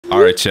All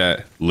right,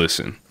 chat,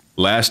 listen.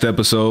 Last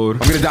episode,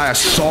 I'm gonna die a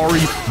sorry,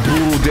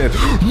 brutal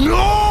death.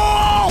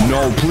 No!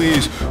 No,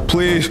 please,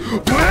 please,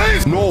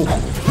 please! No,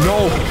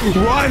 no,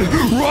 run,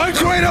 run,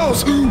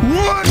 Kratos,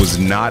 run! Was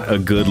not a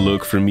good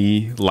look for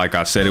me, like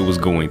I said it was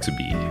going to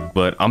be.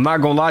 But I'm not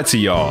gonna lie to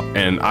y'all,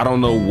 and I don't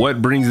know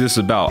what brings this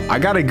about. I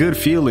got a good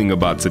feeling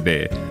about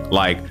today.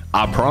 Like,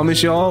 I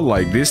promise y'all,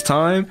 like this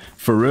time,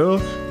 for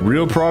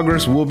real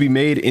progress will be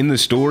made in the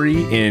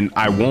story, and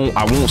I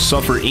won't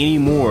suffer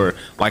anymore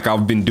like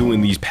I've been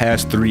doing these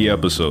past 3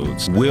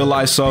 episodes. Will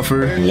I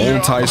suffer?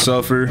 Won't I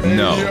suffer?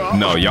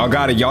 No,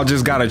 y'all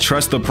just gotta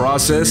trust the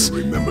process.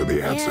 Remember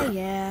the answer.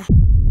 Yeah.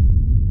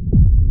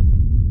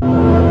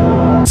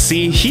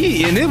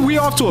 See, and then we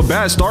off to a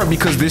bad start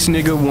because this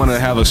nigga wanna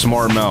have a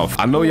smart mouth.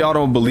 I know y'all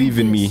don't believe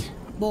in me.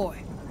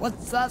 Boy,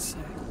 what's that, sir?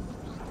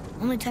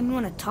 Only time you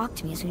want to talk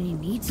to me is when you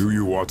need Do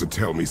you want to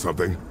tell me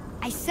something?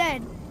 I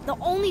said, the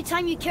only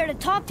time you care to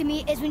talk to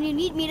me is when you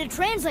need me to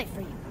translate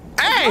for you.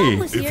 Hey!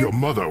 If your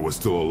mother was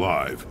still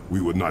alive, we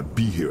would not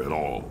be here at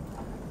all.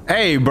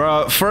 Hey,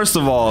 bro, first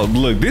of all,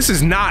 look, this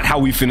is not how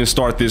we finna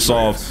start this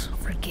off.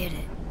 Forget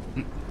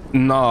it.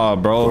 Nah,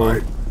 bro.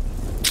 Right.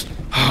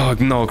 Oh,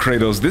 no,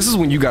 Kratos, this is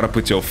when you gotta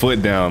put your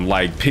foot down,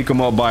 like pick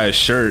him up by his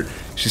shirt,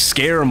 just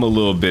scare him a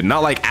little bit,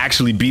 not like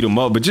actually beat him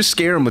up, but just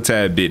scare him a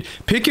tad bit.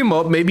 Pick him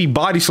up, maybe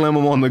body slam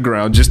him on the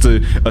ground just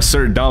to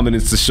assert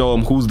dominance to show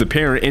him who's the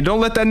parent, and don't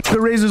let that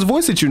nigga raise his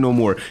voice at you no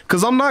more,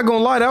 because I'm not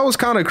gonna lie, that was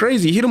kind of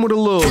crazy. Hit him with a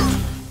little...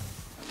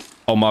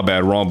 Oh, my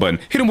bad, wrong button.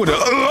 Hit him with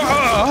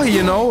a,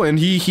 you know, and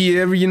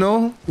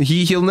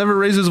he'll never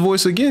raise his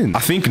voice again. I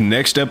think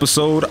next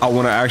episode, I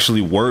want to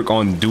actually work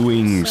on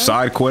doing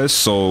side quests,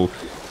 so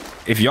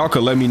if y'all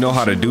could let me know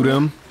how to do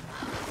them.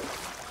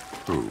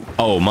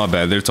 Oh, my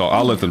bad, they're talking.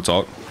 I'll let them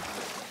talk.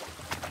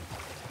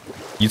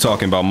 You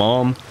talking about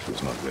mom?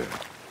 She's not there.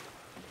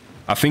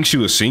 I think she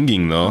was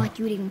singing, though. Like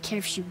you would even care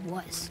if she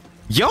was.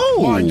 Yo!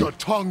 Mind your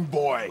tongue,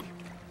 boy!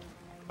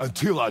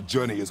 Until our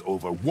journey is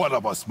over, one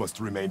of us must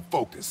remain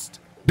focused.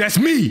 That's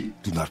me!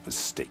 Do not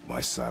mistake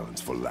my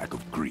silence for lack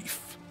of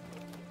grief.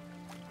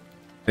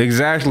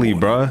 Exactly,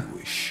 bruh. I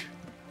wish.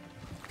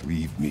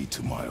 Leave me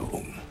to my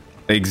own.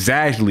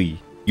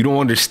 Exactly. You don't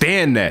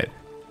understand that.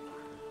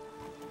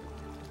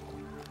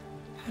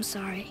 I'm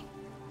sorry.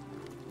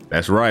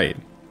 That's right.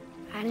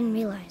 I didn't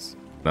realize.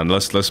 Now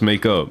let's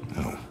make up.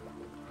 No.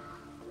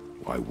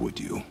 Why would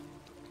you?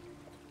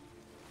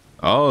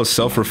 Oh,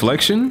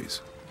 self-reflection?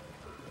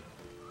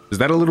 Is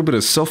that a little bit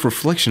of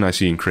self-reflection I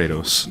see in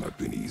Kratos? It's not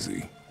been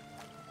easy.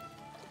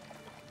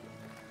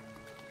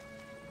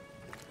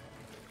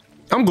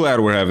 I'm glad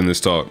we're having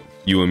this talk,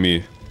 you and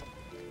me.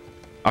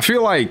 I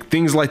feel like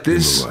things like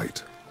this... You're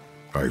right.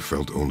 I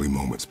felt only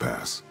moments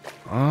pass.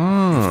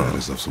 Ah. If that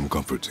is of some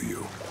comfort to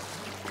you.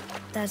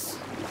 That's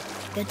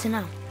good to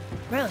know.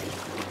 Really.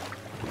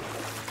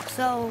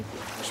 So,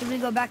 should we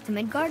go back to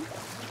Midgard?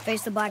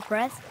 Face the Black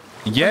Breath?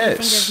 Yes. Or do you think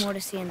there's more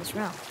to see in this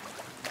realm?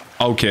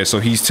 Okay, so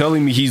he's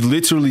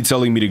literally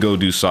telling me to go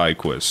do side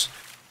quests.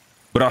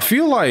 But I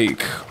feel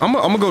like, I'm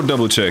gonna go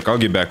double check. I'll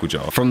get back with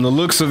y'all. From the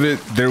looks of it,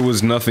 there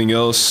was nothing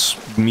else.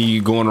 Me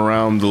going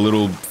around the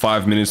little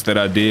 5 minutes that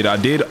I did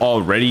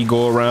already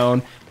go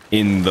around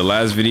in the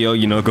last video,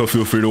 you know, go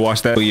feel free to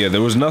watch that. But yeah, there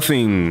was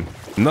nothing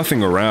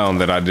around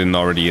that I didn't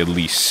already at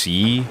least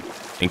see,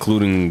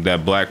 including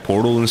that black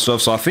portal and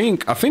stuff. So I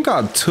think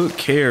I took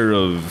care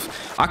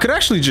of, I could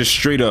actually just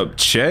straight up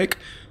check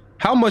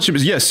how much it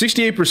was. Yeah,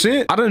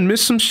 68%. I done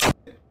missed some shit,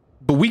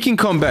 but we can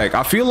come back.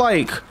 I feel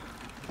like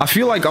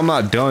I'm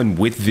not done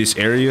with this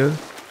area.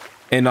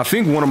 And I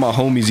think one of my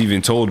homies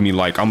even told me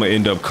like I'm gonna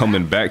end up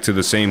coming back to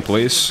the same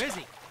place.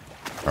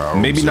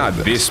 Maybe not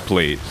this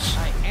place,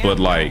 but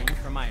like,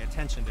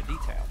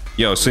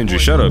 yo, Sindri,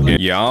 shut up.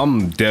 Yeah,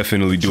 I'm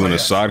definitely doing a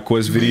side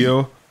quest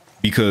video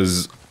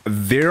because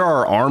there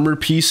are armor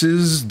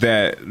pieces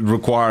that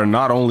require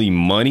not only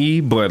money,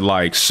 but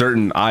like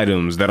certain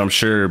items that I'm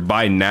sure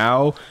by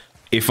now,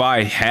 if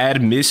I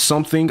had missed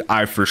something,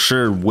 I for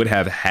sure would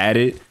have had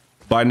it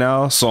by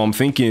now. So I'm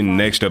thinking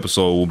next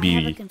episode will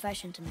be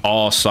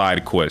all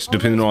side quests,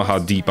 depending on how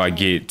deep I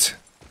get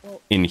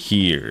in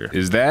here.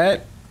 Is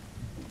that?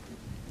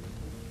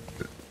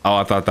 Oh,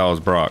 I thought that was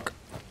Brock.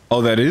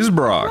 Oh, that is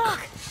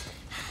Brock.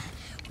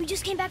 We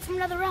just came back from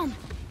another realm.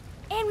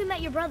 And we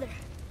met your brother.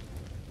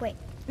 Wait,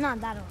 not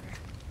in that order.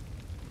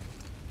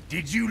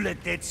 Did you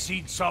let that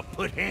seed saw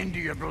put hand to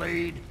your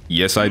blade?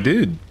 Yes, I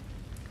did.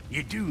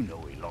 You do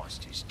know he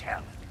lost his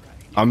talent, right?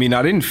 I mean,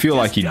 I didn't feel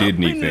like he Just did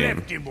up and anything.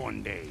 left him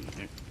one day.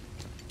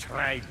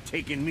 Tried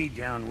taking me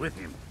down with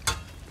him.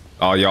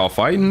 Oh, y'all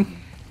fighting?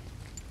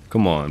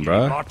 Come on, Did he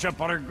bruh. march up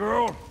on a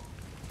girl?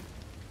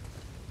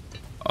 The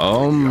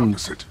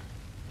opposite.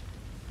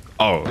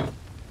 Oh,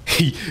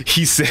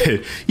 he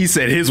said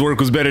his work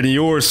was better than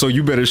yours, so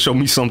you better show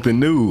me something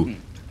new.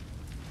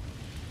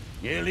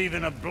 Yeah,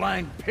 even a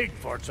blind pig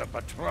farts up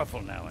a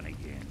truffle now and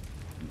again.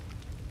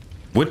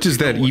 What does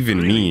that You know what even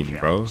really mean,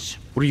 bro? counts?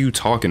 What are you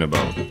talking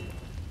about?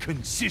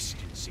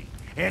 Consistency.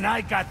 And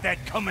I got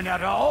that coming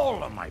out of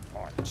all of my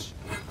parts.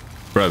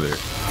 Brother.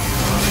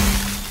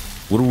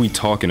 What are we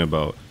talking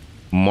about?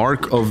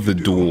 Mark of the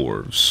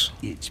Dwarves.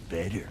 It's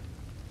better.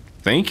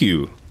 Thank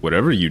you.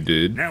 Whatever you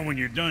did. Now when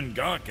you're done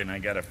gawking, I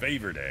got a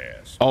favor to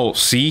ask. Oh,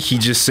 see, he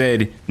just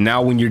said,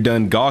 now when you're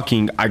done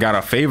gawking, I got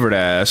a favor to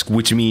ask,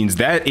 which means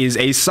that is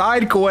a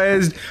side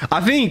quest.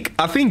 I think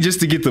just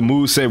to get the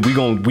mood set, we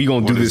gonna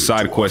do this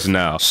side quest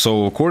now.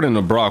 So according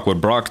to Brock, what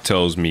Brock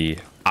tells me,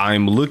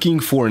 I'm looking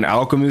for an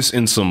alchemist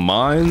in some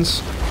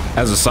mines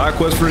as a side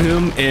quest for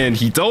him, and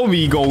he told me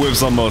he gonna whip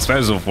something else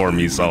special for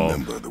me, so.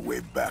 Remember the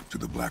way back to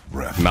the Black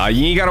Breath. Nah,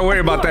 you ain't gotta worry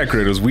about that,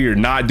 Kratos. We are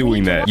not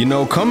doing that. You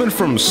know, coming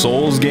from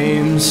Souls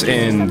games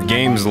and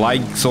games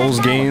like Souls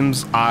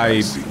games,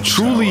 I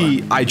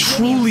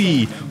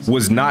truly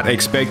was not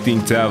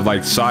expecting to have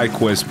like side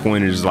quest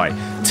pointers like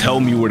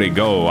tell me where to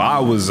go. I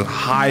was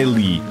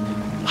highly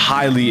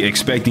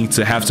expecting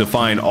to have to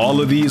find all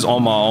of these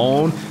on my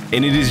own,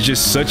 and it is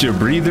just such a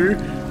breather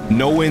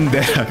knowing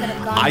that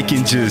I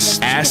can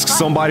just ask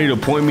somebody to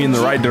point me in the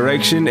right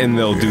direction and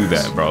they'll do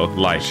that, bro.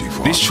 Like,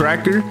 this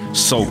tracker,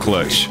 so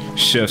clutch.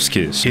 Chef's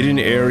kiss. Hidden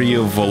area,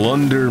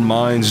 Volunder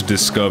mines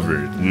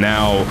discovered.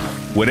 Now,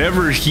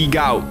 whatever he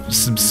got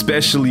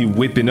specially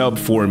whipping up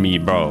for me,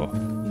 bro.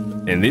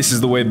 And this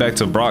is the way back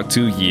to Brock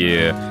too.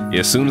 Yeah,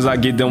 as soon as I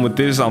get done with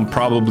this, I'm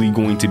probably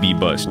going to be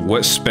bust.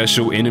 What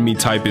special enemy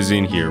type is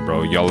in here,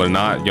 bro? Y'all are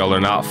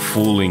not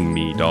fooling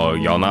me,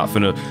 dog. Y'all not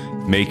finna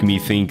make me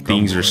think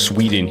things are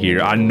sweet in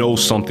here. I know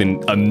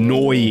something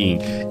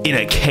annoying in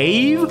a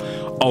cave.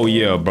 Oh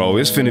yeah, bro,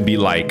 it's finna be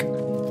like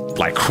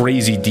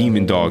crazy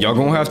demon dog. Y'all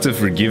gonna have to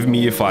forgive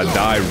me if I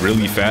die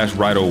really fast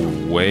right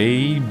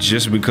away,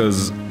 just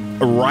because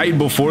right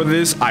before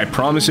this, I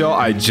promise y'all,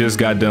 I just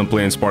got done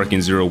playing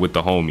Sparking Zero with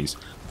the homies.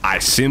 I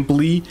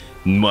simply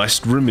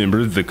must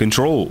remember the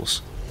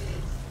controls.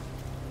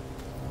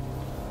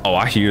 Oh,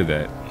 I hear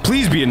that.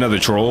 Please be another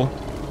troll.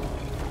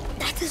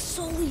 That's a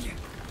soul eater.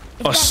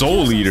 A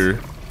soul eater?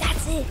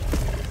 That's it.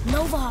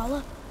 No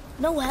Valhalla,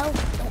 no hell,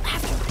 no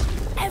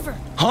afterlife, ever.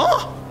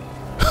 Huh?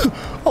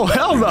 Oh,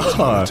 hell no.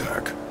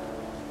 Attack.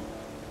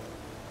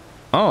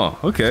 Oh,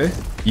 okay.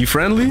 You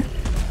friendly?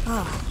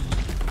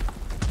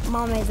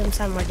 Mom made them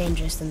sound more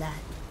dangerous than that.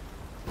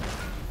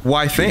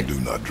 Why think? Do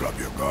not drop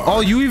your guard.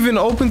 Oh, you even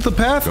opened the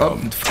path? Oh,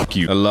 fuck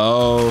you.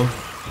 Hello.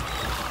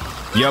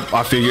 Yep,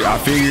 I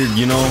figured,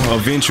 you know,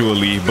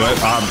 eventually, but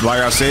like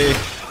I said,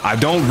 I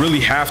don't really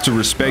have to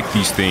respect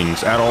these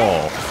things at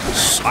all.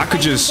 I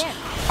could just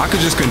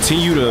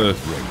continue to.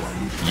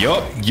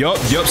 Yup.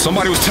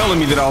 Somebody was telling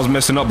me that I was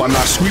messing up by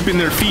not sweeping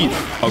their feet.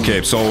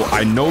 Okay, so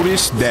I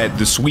noticed that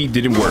the sweep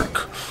didn't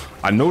work.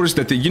 I noticed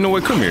that you know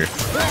what? Come here.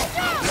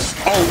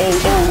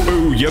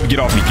 Oh, yep, get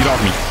off me.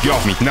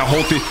 Now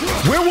hold it.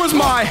 Where was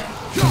my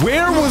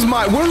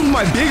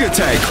big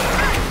attack?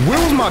 Where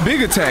was my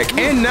big attack?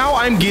 And now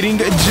I'm getting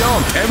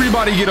jumped.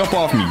 Everybody get up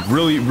off me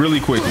really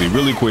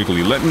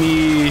quickly. Let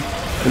me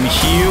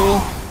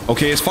heal.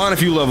 Okay, it's fine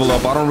if you level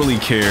up. I don't really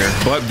care.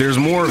 But there's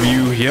more of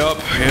you. Yep.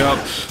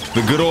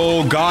 The good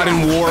old God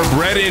in War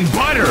bread and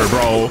butter,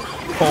 bro.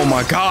 Oh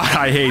my God,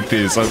 I hate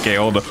this. Okay,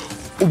 hold up.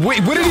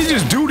 Wait, what did he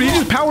just do? Did he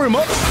just power him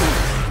up?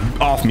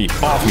 Off me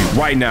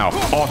right now.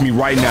 Off me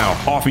right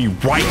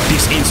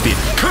this instant.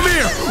 Come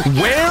here.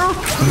 Where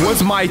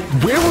was my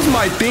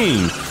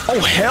thing? Oh,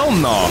 hell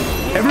no.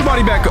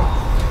 Everybody back up.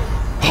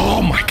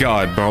 Oh my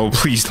God, bro.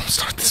 Please don't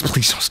start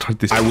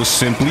this. I was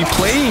simply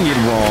playing it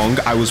wrong.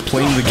 I was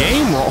playing the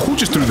game wrong. Who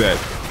just threw that?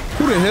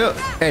 Who the hell?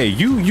 Hey,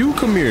 you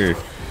come here.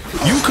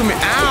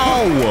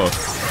 Ow.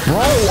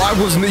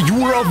 Bro,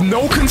 you were of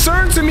no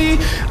concern to me.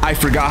 I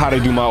forgot how to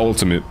do my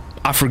ultimate.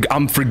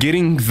 I'm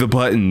forgetting the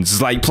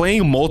buttons. Like,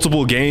 playing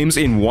multiple games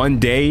in one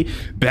day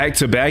back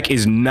to back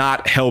is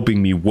not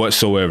helping me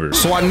whatsoever.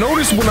 So I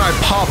noticed when I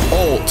pop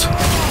ult,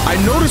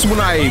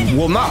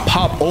 well, not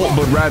pop ult,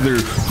 but rather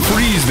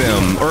freeze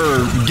them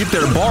or get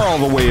their bar all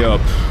the way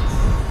up.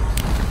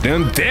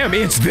 Damn,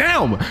 it's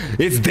them.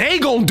 It's they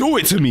gonna do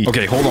it to me.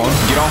 Okay, hold on.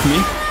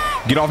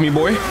 Get off me,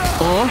 boy.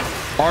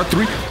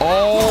 R3.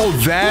 Oh,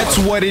 that's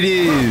what it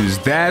is.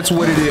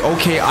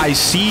 Okay, I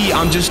see.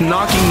 I'm just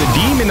knocking the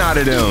demon out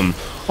of them.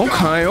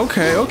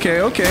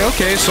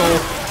 Okay. So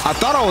I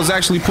thought I was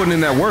actually putting in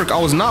that work. I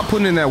was not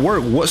putting in that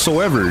work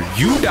whatsoever.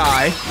 You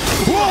die.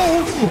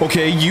 Whoa.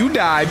 Okay, you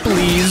die.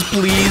 Please.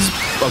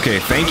 Okay,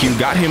 thank you.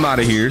 Got him out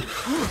of here.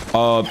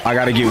 I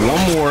gotta get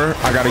one more.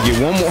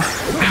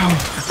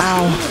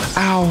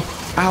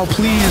 Ow,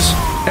 please.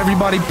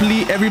 Everybody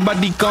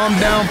calm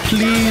down,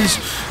 please.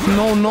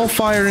 No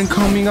fire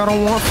incoming. I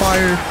don't want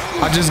fire.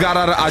 I just got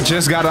out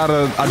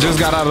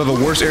of the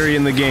worst area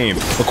in the game,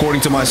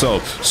 according to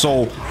myself.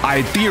 So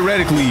I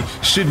theoretically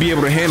should be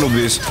able to handle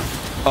this.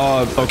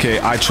 Okay,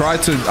 I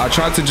tried to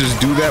just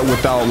do that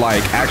without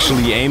like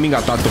actually aiming.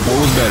 I thought the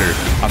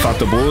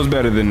bow was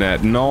better than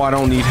that. No, I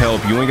don't need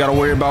help. You ain't gotta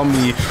worry about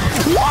me.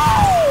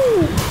 Whoa!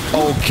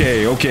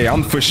 Okay,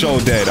 I'm for sure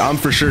dead. I'm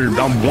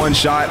one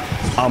shot.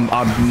 I'm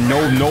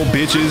no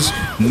bitches,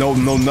 no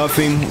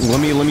nothing. Let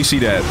me see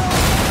that.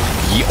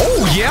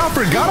 Oh yeah, I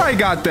forgot I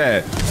got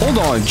that. Hold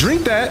on,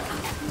 drink that.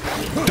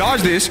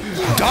 Dodge this,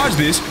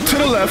 to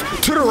the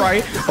left, to the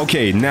right.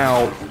 Okay,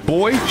 now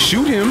boy.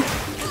 Shoot him.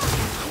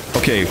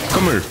 Okay,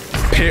 come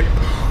here.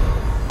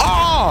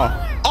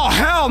 Oh,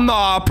 hell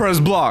nah. Press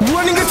block.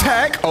 Running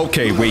attack.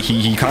 Okay, wait,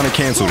 he kind of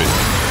canceled it.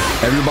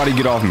 Everybody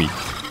get off me.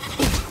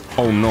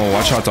 Oh no,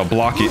 I tried to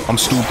block it. I'm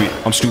stupid.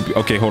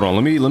 Okay, hold on.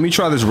 Let me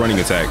try this running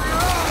attack.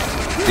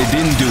 It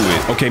didn't do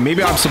it. Okay,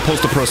 maybe I'm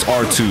supposed to press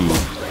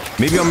R2.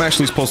 Maybe I'm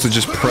actually supposed to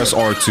just press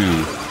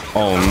R2.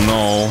 Oh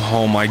no.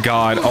 Oh my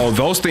god. Oh,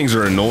 those things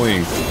are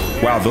annoying.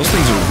 Wow, those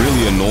things are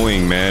really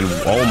annoying, man.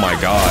 Oh my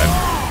god.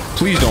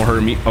 Please don't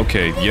hurt me.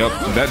 Okay, yep.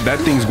 That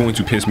thing's going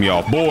to piss me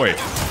off. Boy,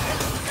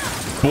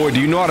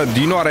 do you know how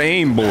to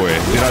aim, boy?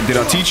 Did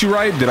I teach you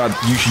right?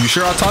 You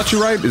sure I taught you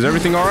right? Is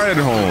everything all right at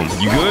home?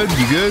 You good?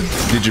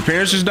 Did your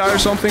parents just die or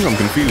something? I'm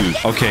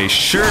confused. Okay,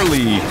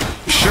 surely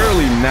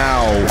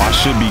now I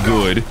should be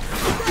good.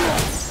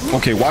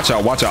 Okay, watch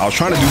out. I was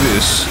trying to do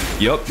this.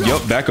 Yup,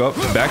 back up.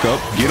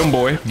 Get him,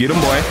 boy. Yeah,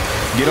 boy.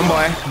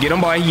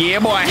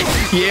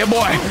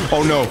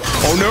 Oh no,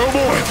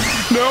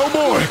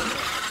 boy.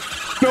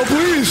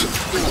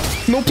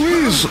 No,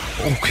 please.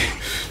 Okay,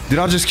 did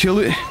I just kill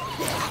it?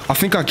 I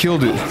think I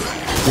killed it.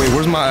 Wait,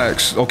 where's my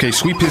axe? Okay,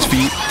 sweep his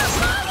feet.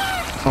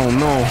 Oh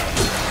no.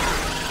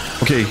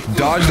 Okay,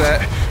 dodge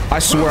that. I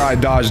swear I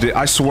dodged it.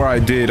 I swear I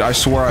did.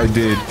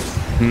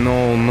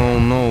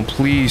 No,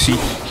 please.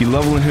 He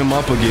leveling him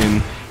up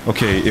again.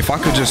 Okay, if I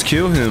could just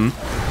kill him,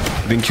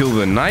 then kill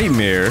the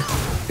nightmare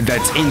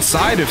that's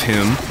inside of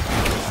him,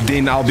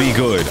 then I'll be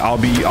good. I'll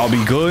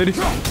be good,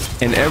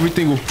 and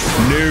everything will.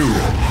 No.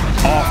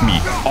 Off me.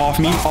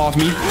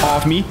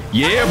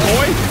 Yeah,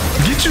 boy.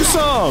 Get you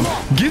some.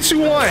 Get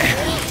you one.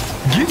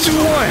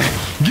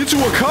 Get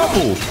you a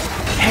couple.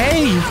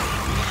 Hey.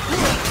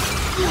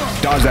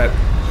 Dodge that.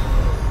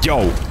 Yo.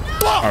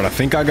 All right, I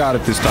think I got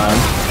it this time.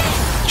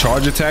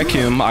 Charge attack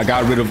him. I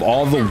got rid of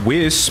all the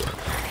wisp.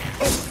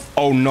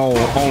 Oh no.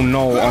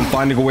 I'm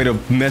finding a way to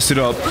mess it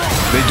up.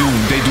 They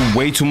do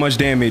way too much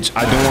damage.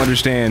 I don't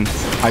understand.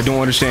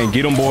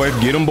 Get him, boy.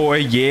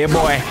 Yeah,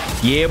 boy.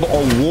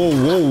 Oh,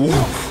 whoa.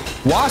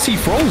 Why is he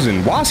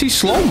frozen? Why is he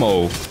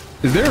slow-mo?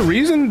 Is there a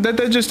reason that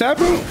just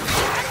happened?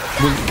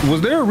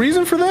 Was there a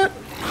reason for that?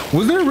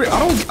 I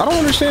don't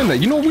understand that.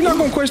 You know, we're not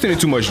gonna question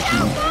it too much.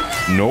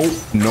 No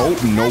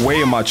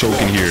way am I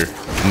choking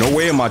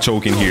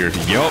here.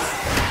 Yup.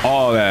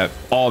 All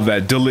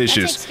that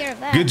delicious.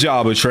 Good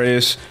job,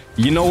 Atreus.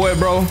 You know what,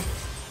 bro?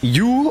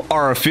 You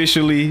are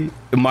officially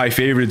my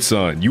favorite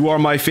son. You are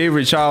my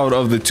favorite child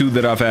of the two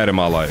that I've had in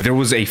my life. There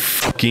was a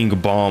fucking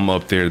bomb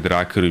up there that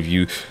I could have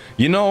used.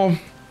 You know,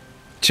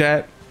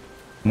 chat,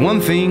 one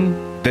thing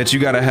that you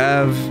gotta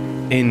have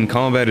in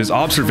combat is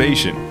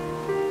observation.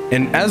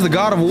 And as the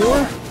god of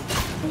war,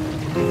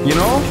 you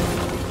know,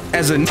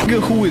 as a nigga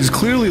who is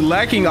clearly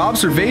lacking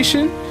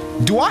observation,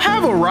 do I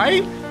have a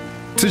right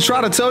to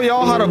try to tell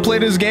y'all how to play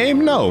this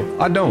game? No,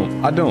 I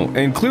don't.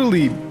 And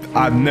clearly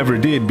I never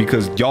did,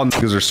 because y'all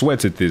niggas are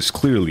sweats at this,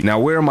 clearly. Now,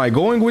 where am I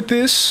going with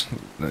this?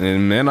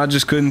 And man, I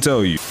just couldn't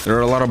tell you. There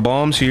are a lot of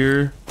bombs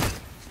here.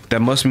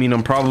 That must mean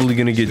I'm probably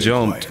gonna get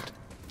jumped.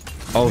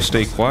 Oh,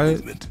 stay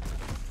quiet.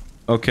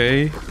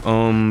 Okay.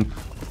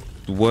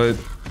 What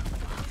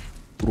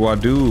do I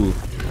do?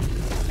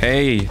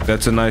 Hey,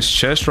 that's a nice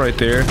chest right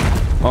there.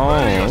 Oh,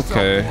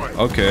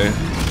 okay.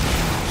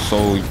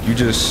 So you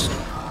just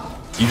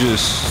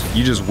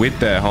with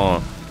that,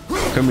 huh?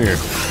 Come here.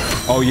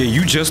 Oh yeah,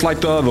 you just like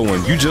the other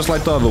one.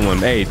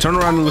 Hey, turn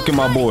around and look at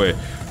my boy.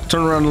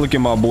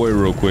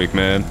 Real quick,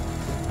 man.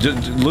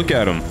 Just look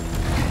at him.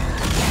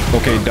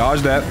 Okay,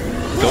 dodge that.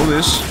 Throw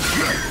this.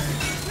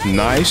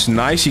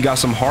 Nice. He got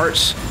some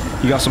hearts.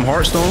 He got some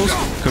heart stones.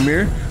 Come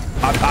here.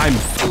 I'm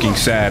fucking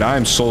sad.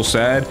 I'm so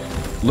sad.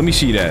 Let me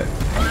see that.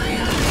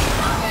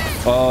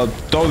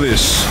 Throw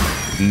this.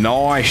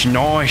 Nice.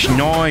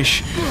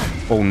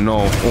 Oh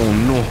no.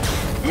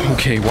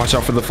 Okay, watch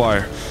out for the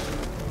fire.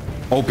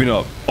 Open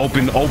up.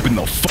 Open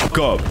the fuck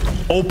up.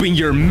 Open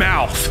your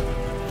mouth.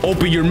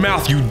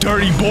 You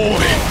dirty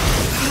boy.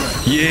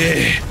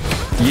 Yeah,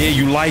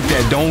 you like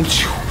that, don't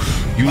you?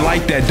 You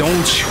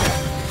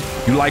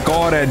like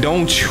all that,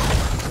 don't you?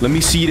 Let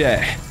me see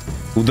that.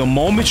 The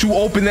moment you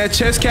open that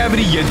chest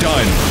cavity, you're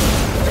done.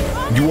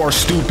 You are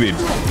stupid.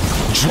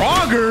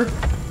 Draugr?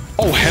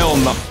 Oh, hell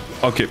no.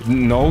 Okay,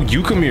 no,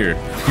 you come here.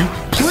 You,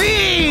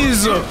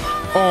 please.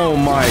 Oh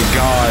my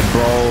god,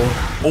 bro.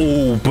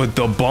 Oh, but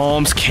the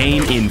bombs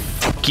came in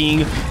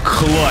fucking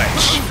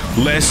clutch.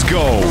 Let's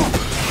go.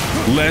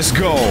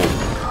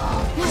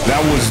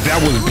 That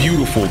was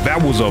beautiful.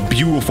 That was a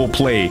beautiful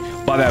play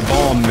by that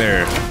bomb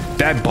there.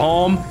 That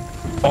bomb.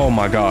 Oh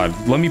my god.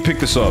 Let me pick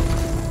this up.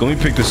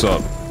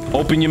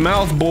 Open your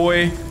mouth,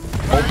 boy.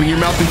 Open your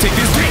mouth and take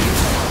this thing.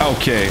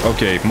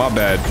 Okay. My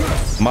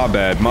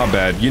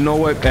bad. You know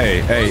what?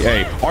 Hey.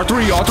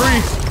 R3.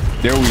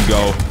 There we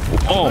go.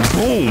 Oh,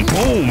 boom.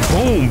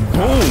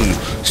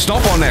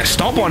 Stomp on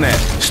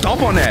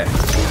that.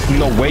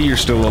 No way you're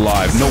still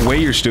alive. No way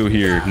you're still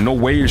here.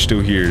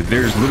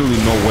 There's literally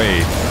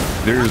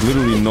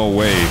no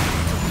way.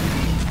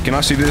 Can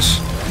I see this?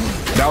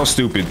 That was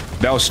stupid.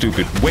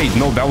 Wait,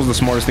 no, that was the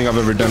smartest thing I've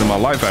ever done in my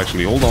life,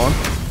 actually. Hold on.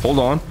 Hold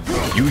on.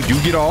 You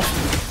get off.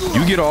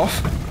 You get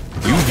off.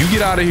 You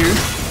get out of here.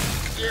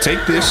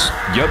 Take this.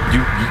 Yep,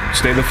 you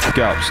stay the fuck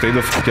out. Stay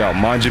the fuck out.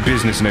 Mind your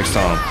business next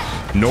time.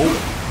 Nope.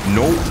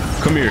 Nope.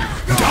 Come here.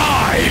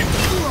 Die.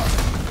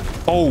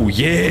 Oh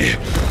yeah.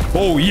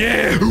 Oh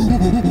yeah.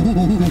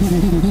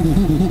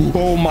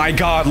 Oh my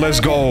god, let's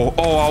go.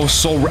 Oh,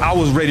 I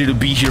was ready to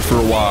be here for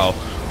a while.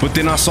 But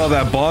then I saw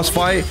that boss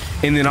fight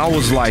and then I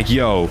was like,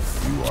 yo,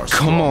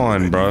 come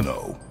on,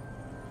 bro.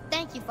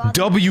 Thank you, Father.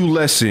 W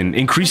lesson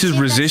increases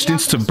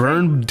resistance to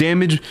burn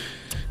damage.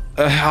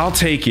 I'll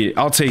take it.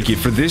 I'll take it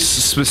for this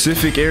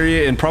specific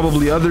area and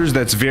probably others.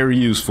 That's very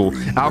useful.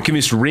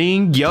 Alchemist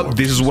ring. Yep,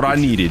 this is what I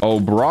needed. Oh,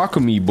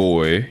 Broccoli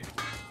boy,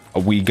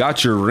 we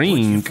got your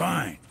ring,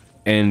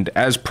 and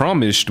as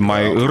promised,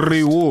 my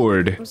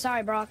reward. I'm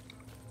sorry, Brock.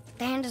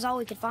 The hand is all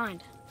we could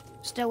find.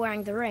 Still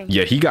wearing the ring.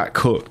 Yeah, he got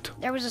cooked.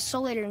 There was a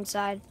soul eater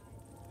inside,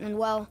 and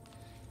well,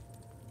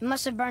 it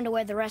must have burned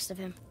away the rest of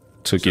him.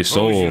 Took his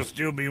soul. You'll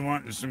still be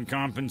wanting some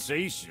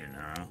compensation,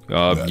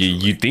 huh?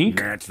 You think?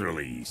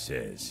 Naturally, he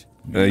says.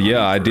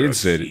 Yeah, I did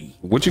say it.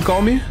 What you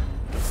call me?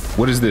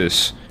 What is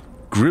this?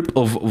 Grip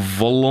of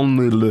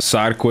Volumnia.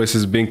 Side quest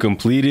has been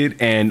completed,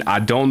 and I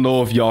don't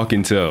know if y'all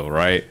can tell,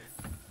 right?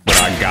 But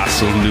I got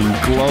some new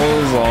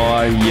clothes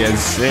on.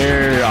 Yes,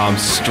 sir. I'm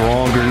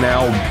stronger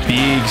now.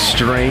 Big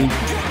strength,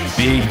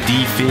 big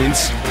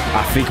defense.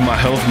 I think my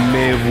health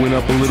may have went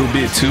up a little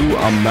bit too.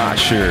 I'm not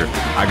sure.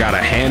 I got a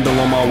handle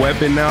on my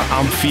weapon now.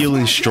 I'm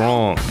feeling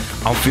strong.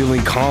 I'm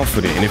feeling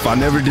confident. And if I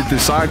never did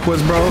this side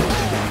quest, bro,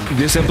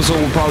 this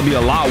episode will probably be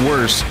a lot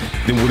worse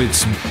than what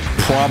it's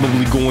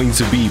probably going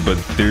to be. But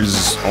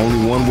there's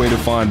only one way to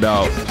find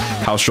out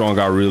how strong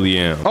I really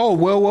am. Oh,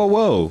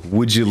 whoa.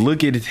 Would you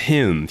look at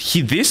him?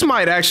 This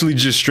might actually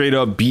just straight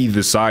up be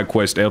the side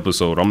quest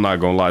episode. I'm not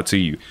gonna lie to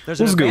you. There's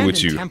What's an good with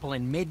abandoned you? temple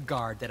in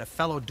Midgard that a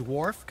fellow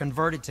dwarf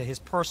converted to his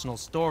personal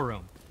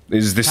storeroom.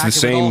 Is this the Packed with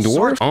same all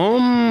dwarf?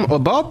 sorts-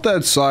 About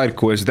that side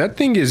quest, that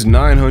thing is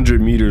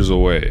 900 meters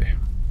away.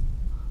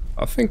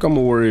 I think I'm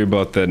gonna worry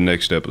about that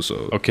next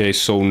episode. Okay,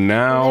 so There's the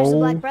now,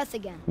 Black Breath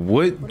again.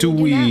 what do do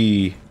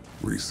we?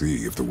 We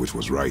see if the witch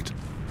was right.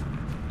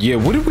 Yeah,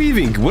 what did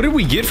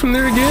we get from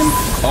there again?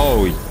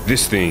 Oh,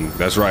 this thing.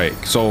 That's right.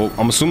 So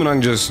I'm assuming I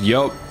can just,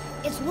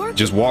 It's working.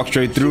 just walk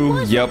straight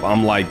through. Yep,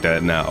 I'm like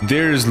that now.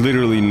 There's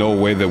literally no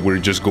way that we're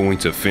just going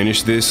to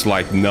finish this.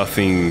 Like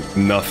nothing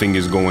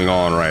is going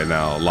on right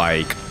now.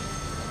 Like,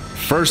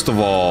 first of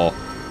all,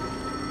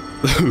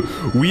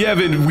 we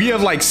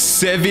have like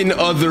 7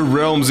 other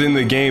realms in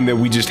the game that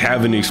we just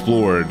haven't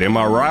explored. Am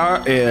I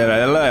right?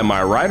 Am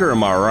I right or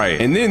am I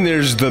right? And then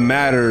there's the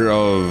matter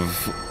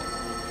of,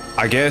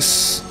 I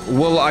guess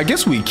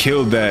we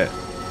killed that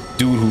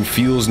dude who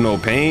feels no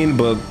pain,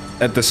 but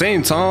at the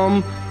same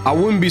time, I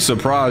wouldn't be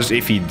surprised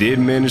if he did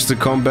manage to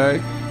come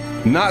back.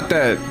 Not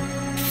that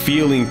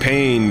feeling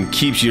pain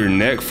keeps your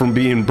neck from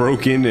being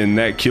broken and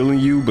that killing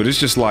you, but it's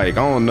just like,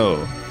 I don't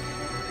know.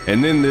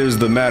 And then there's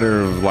the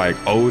matter of like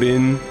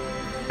Odin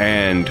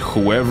and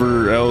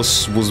whoever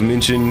else was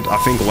mentioned, I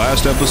think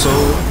last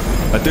episode.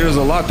 Like there's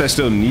a lot that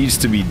still needs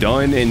to be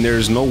done, and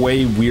there's no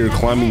way we are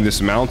climbing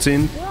this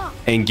mountain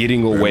and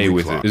getting away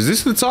with it. Is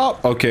this the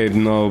top? Okay,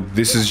 no,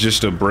 this is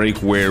just a break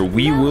where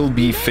we will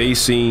be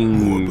facing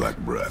More black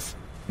breath.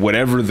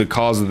 whatever the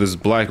cause of this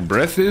black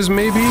breath is,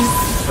 maybe?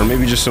 Or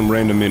maybe just some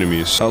random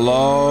enemies.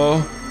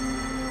 Hello?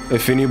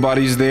 If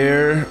anybody's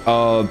there,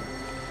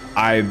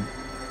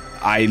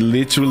 I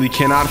literally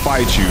cannot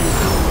fight you.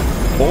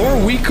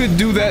 Or we could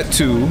do that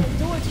too.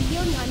 Door to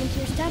Jotunheim into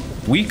your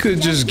temple. We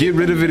could just get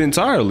rid of it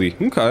entirely.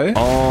 Okay.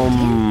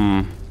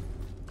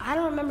 I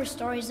don't remember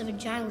stories of a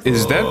giant with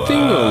Is that thing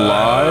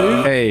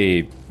alive?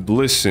 Hey,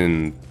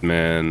 listen,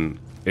 man.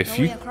 If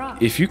way you across.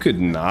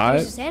 could not,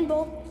 There's a sand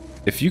bowl.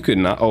 if you could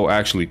not. Oh,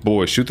 actually,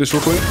 boy, shoot this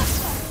real quick.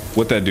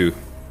 What that do?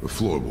 The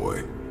floor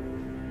boy.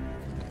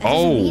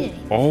 Oh,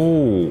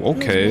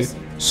 okay.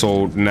 missing?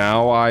 So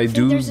now I Think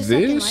do there's a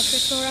second light this,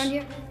 crystal around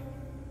here?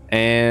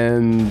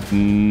 and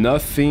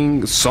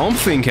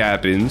something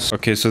happens.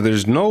 Okay, so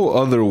there's no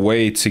other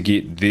way to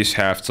get this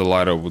half to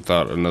light up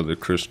without another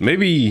crystal.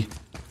 Maybe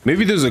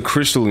there's a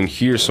crystal in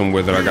here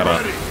somewhere that I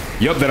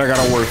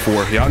gotta work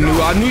for. Yeah,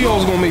 I knew y'all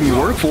was gonna make me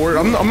work for it.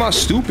 I'm not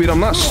stupid. I'm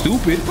not,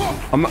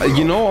 I'm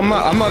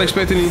not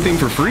expecting anything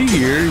for free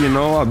here. You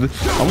know, I'm willing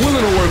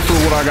to work for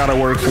what I gotta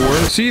work for.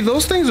 See,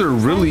 those things are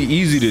really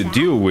easy to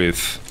deal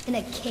with. In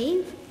a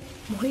cave?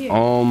 Weird.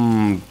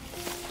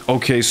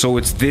 Okay, so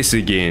it's this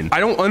again. I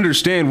don't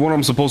understand what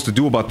I'm supposed to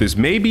do about this.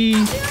 Maybe,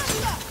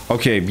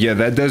 okay, yeah,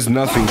 that does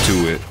nothing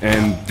to it,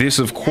 and this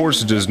of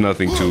course does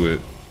nothing to it.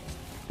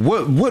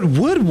 What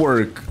would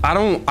work? I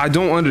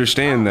don't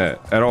understand that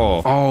at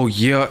all. Oh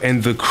yeah,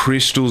 and the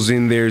crystals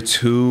in there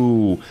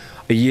too.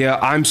 Yeah,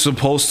 I'm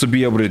supposed to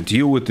be able to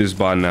deal with this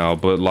by now,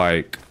 but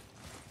like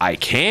I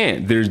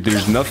can't.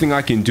 There's nothing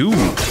I can do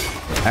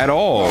at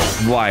all.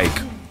 Like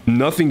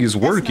nothing is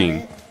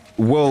working.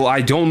 Well,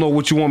 I don't know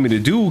what you want me to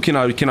do. Can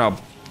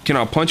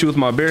I punch you with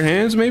my bare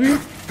hands maybe?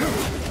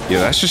 Yeah,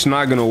 that's just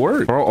not gonna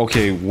work. Bro,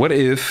 okay, what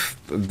if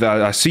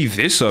I see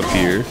this up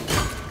here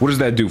What does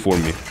that do for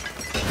me?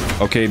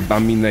 Okay, I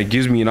mean, that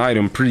gives me an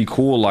item. Pretty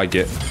cool, like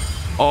it.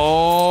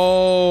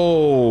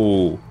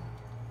 Oh,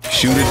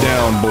 shoot it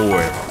down,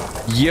 boy.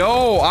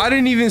 Yo, I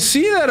didn't even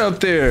see that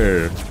up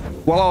there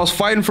while I was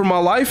fighting for my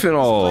life and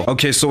all.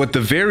 Okay, so at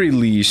the very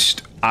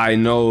least, I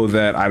know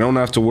that I don't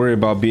have to worry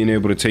about being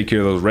able to take care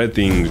of those red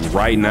things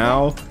right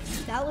now,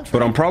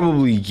 but I'm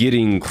probably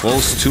getting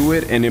close to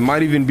it, and it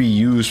might even be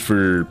used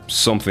for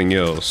something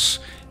else.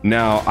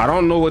 Now, I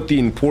don't know what the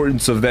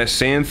importance of that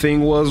sand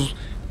thing was,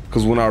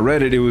 because when I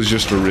read it, it was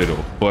just a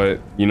riddle. But,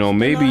 you know,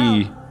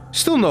 maybe...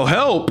 Still no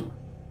help?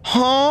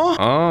 Huh?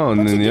 Oh,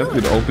 and then yep,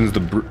 it opens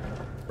the...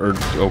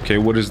 okay,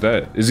 what is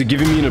that? Is it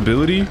giving me an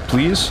ability,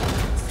 please?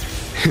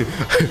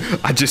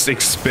 I just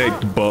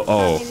expect, but...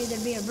 Oh. Maybe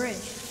there'd be a bridge.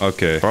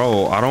 Okay.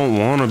 Bro, I don't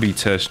want to be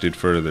tested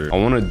further. I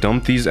want to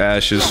dump these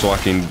ashes so I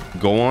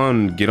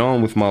can get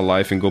on with my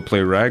life and go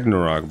play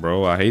Ragnarok,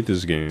 bro. I hate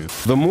this game.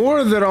 The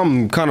more that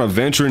I'm kind of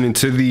venturing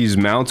into these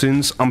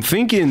mountains, I'm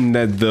thinking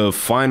that the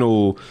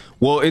final...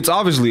 Well, it's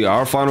obviously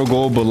our final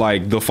goal, but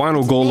like the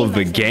final goal of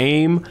the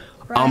game...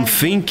 I'm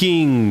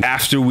thinking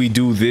after we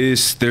do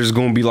this, there's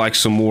gonna be like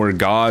some more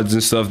gods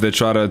and stuff that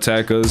try to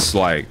attack us.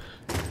 Like,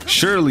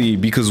 surely,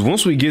 because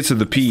once we get to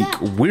the peak,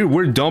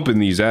 we're dumping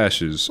these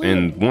ashes,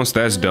 and once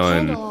that's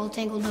done,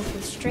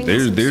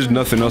 there's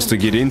nothing else to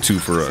get into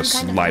for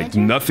us. Like,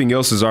 nothing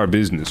else is our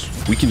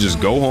business. We can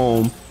just go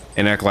home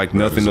and act like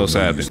nothing else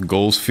happened.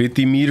 Goal's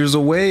 50 meters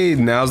away.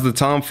 Now's the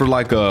time for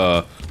like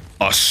a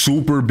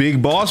super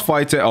big boss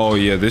fight. Oh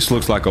yeah, this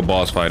looks like a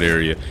boss fight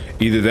area.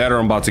 Either that or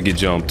I'm about to get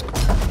jumped.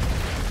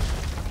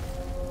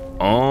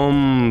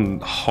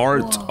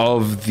 Heart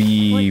of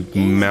the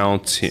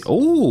mountain.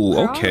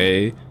 Oh,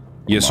 okay.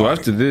 Yeah, so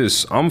after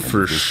this, I'm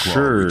for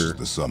sure.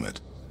 The summit.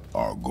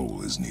 Our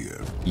goal is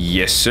near.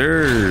 Yes,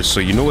 sir. So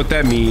you know what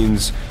that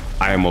means.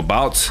 I am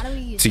about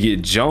to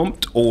get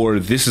jumped, or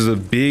this is a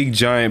big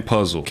giant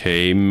puzzle.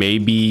 Okay,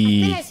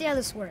 maybe. I think I see how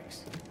this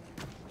works.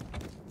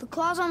 The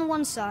claw's on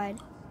one side.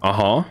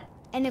 Uh-huh.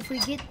 And if we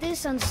get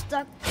this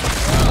unstuck.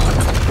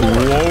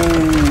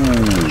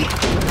 Whoa.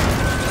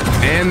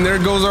 And there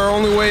goes our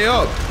only way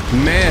up.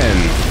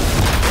 Man.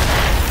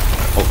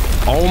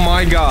 Oh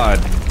my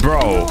god,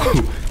 bro.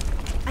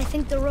 I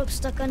think the rope's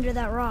stuck under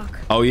that rock.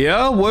 Oh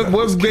yeah? What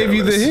gave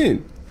you the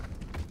hint?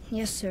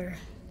 Yes, sir.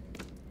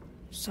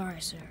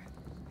 Sorry, sir.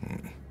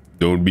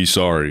 Don't be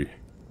sorry.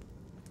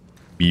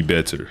 Be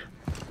better.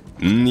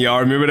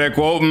 Y'all remember that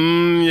quote?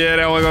 Yeah,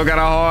 that one got kind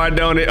of hard,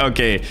 don't it?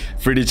 Okay,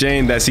 for the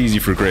chain, that's easy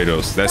for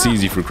Kratos. That's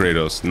easy for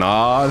Kratos.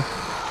 Nah.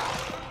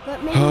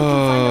 But maybe we can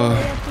find a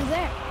way up through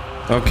there.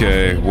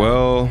 Okay,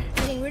 well,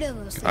 Getting rid of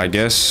those things.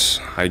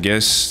 I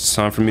guess it's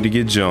time for me to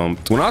get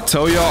jumped. When I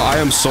tell y'all I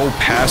am so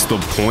past the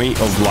point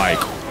of like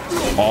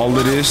all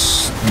of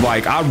this,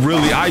 like I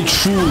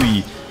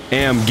truly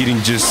am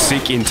getting just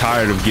sick and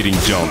tired of getting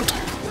jumped.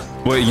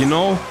 But you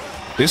know,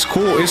 it's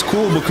cool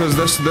because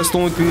that's the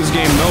only thing this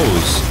game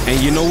knows. And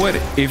you know what,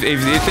 if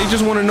they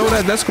just want to know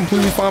that, that's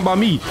completely fine by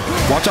me.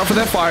 Watch out for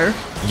that fire.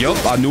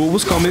 Yup, I knew it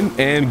was coming.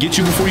 And get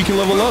you before you can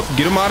level up.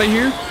 Get him out of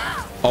here.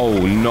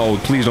 Oh no,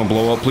 please don't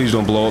blow up. Please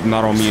don't blow up.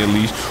 Not on me at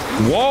least.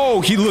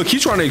 Whoa,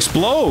 he's trying to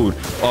explode.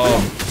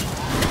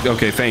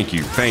 Okay, thank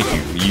you.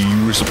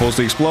 You were supposed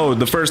to explode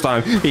the first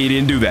time. He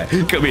didn't do that.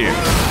 Come here.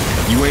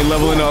 You ain't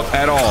leveling up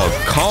at all.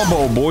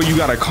 Combo, boy, you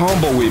got a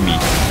combo with me.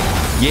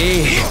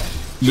 Yeah.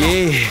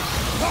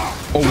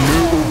 Oh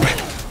no.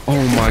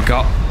 Oh my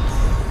god.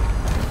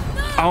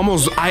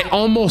 I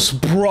almost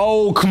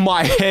broke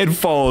my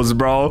headphones,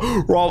 bro.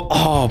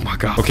 Oh my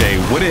god. Okay,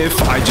 what if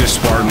I just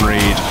Spartan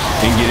Rage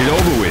and get it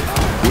over with?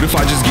 What if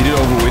I just get it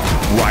over with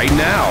right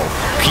now?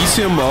 Piece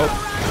him up.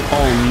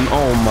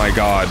 Oh my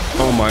god.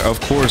 Oh my,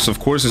 of course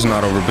it's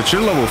not over. But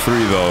you're level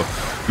 3 though.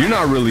 You're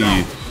not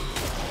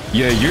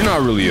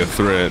really a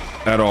threat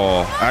at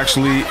all.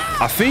 Actually,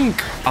 I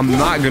think I'm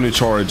not gonna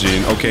charge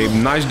in. Okay,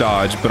 nice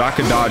dodge, but I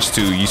could dodge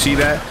too. You see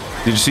that?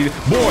 Did you see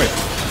that? Boy!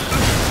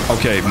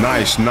 Okay,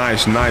 nice,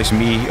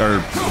 me.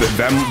 Or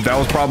that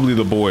was probably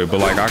the boy, but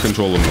like I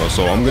control him though,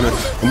 so I'm gonna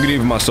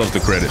give myself the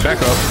credit. Back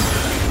up.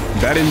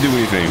 That didn't do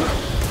anything.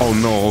 Oh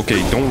no,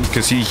 okay, don't,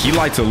 cause he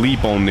likes to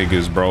leap on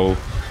niggas, bro.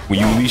 When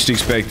you least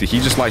expect it, he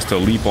just likes to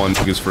leap on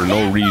niggas for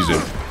no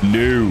reason.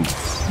 No.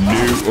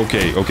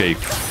 Okay,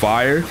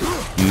 fire.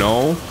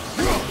 No.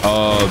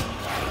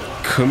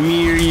 Come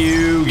here,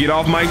 you. Get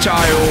off my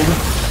child.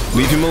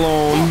 Leave him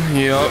alone.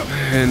 Yep.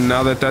 And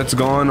now that that's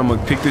gone, I'm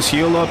gonna pick this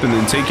heal up and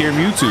then take care of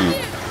you two.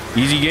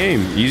 Easy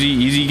game,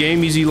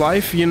 easy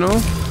life, you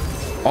know?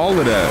 All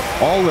of that.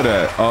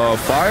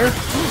 Fire?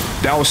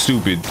 That was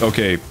stupid.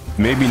 Okay,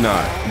 maybe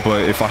not.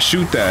 But if I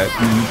shoot that,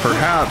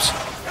 perhaps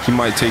he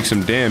might take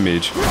some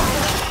damage.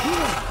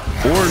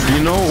 Or, you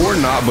know, or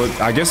not, but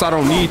I guess I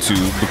don't need to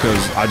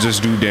because I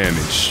just do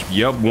damage.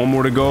 Yep, one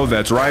more to go.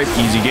 That's right.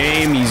 Easy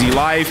game, easy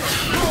life.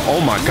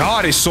 Oh my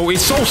god, it's so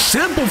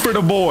simple for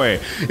the boy.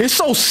 It's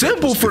so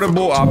simple for the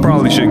boy. I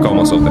probably shouldn't call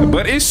myself that,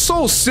 but it's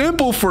so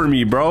simple for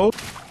me, bro.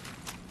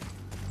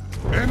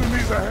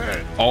 Enemies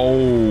ahead.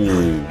 Oh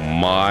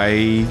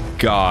my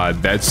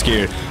god, that's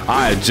scary.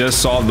 I just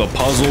solved the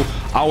puzzle.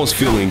 I was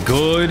feeling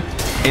good,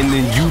 and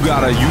then you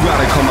gotta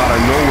come out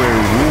of nowhere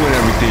and ruin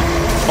everything.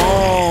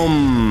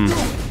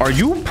 Are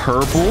you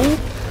purple?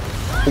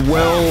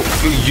 Well,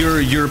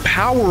 your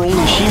power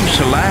only seems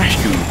to last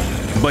you,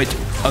 but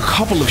a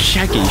couple of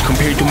seconds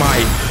compared to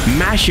my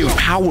massive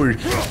power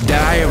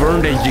that I have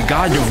earned as the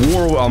God of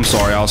War. I'm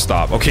sorry, I'll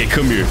stop. Okay,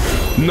 come here.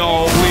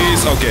 No,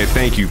 please. Okay,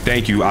 thank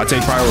you. I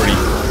take priority.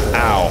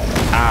 Ow.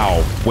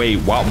 Wait,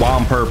 why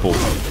I'm purple?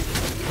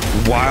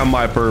 Why am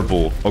I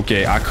purple?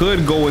 Okay, I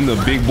could go in the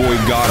big boy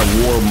God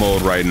of War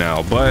mode right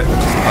now, but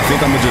I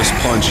think I'm gonna just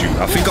punch you.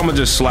 I think I'm gonna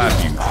just slap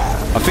you.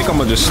 I think I'm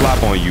gonna just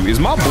slap on you. Is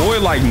my boy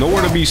like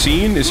nowhere to be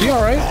seen? Is he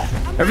all right?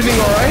 Everything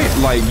all right?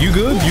 Like, you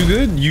good? You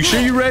good? You sure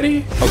you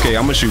ready? Okay,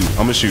 I'm gonna shoot.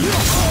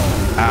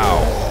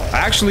 Ow.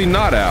 Actually,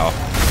 not ow.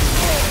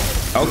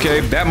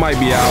 Okay, that might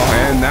be ow.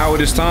 And now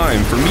it is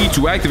time for me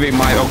to activate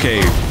my...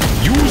 Okay,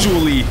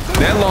 usually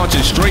that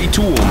launches straight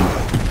to him.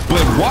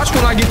 But watch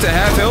when I get to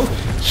half health,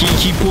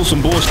 he pulls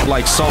some bullshit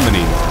like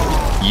summoning.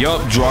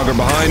 Yup, Draugr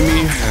behind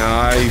me.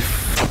 I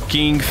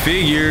fucking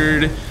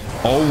figured.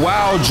 Oh,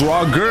 wow,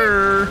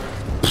 Draugr.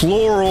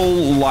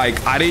 Plural,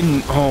 like, I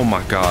didn't... Oh,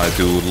 my God,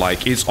 dude.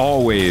 Like, it's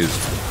always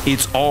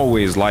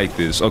like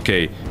this.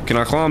 Okay, can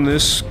I climb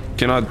this?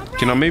 Can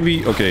I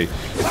maybe... Okay,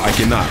 I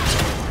cannot.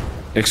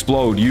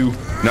 Explode, you.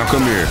 Now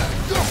come here.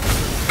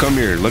 Come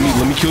here. Let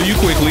me kill you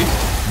quickly.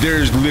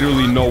 There's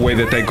literally no way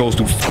that goes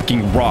through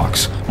fucking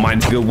rocks. My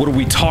nigga, what are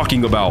we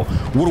talking about?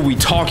 What are we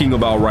talking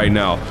about right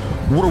now?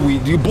 What are we...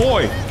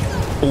 Boy!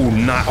 Oh,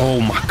 not...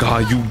 Oh, my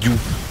God.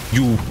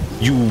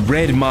 You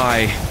read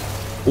my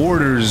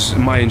orders,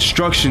 my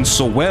instructions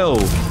so well.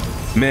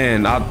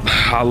 Man,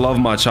 I love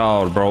my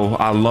child, bro.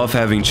 I love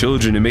having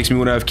children. It makes me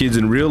want to have kids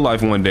in real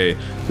life one day.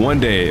 One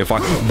day, if I...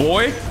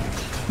 Boy!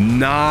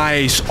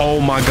 Nice.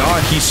 Oh, my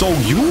God. He's so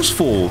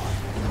useful.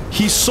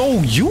 He's so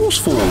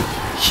useful.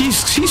 He's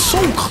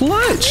so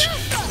clutch.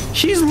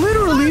 He's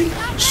literally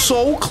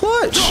so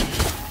clutch.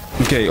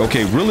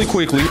 Okay, really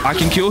quickly, I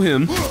can kill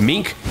him.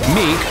 Mink.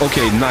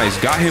 Okay, nice.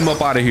 Got him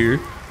up out of here.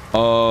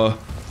 Now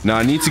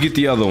I need to get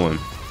the other one.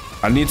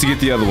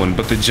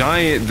 But the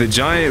giant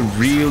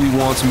really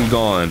wants me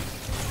gone.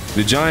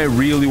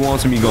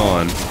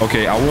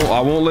 Okay, I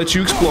won't let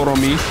you explode on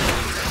me.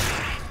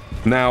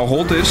 Now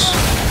hold this.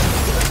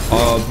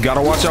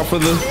 Gotta watch out for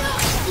the...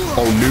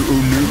 Oh, no.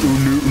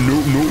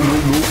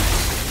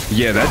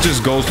 Yeah, that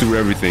just goes through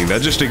everything.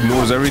 That just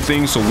ignores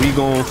everything, so we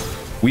gon'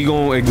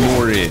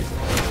 ignore it.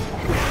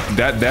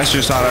 That's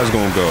just how that's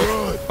gonna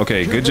go.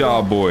 Okay, good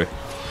job, boy.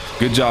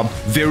 Good job.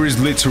 There is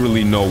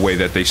literally no way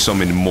that they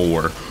summon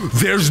more.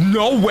 There's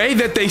no way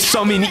that they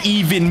summon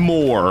even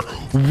more.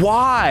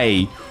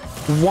 Why?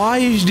 Why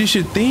is this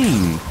a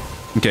thing?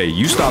 Okay,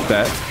 you stop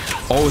that.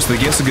 Oh, it's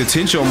against the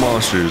Gatincho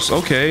monsters.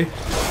 Okay,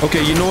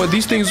 you know what?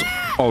 These things...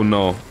 Oh,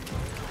 no.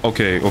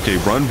 Okay,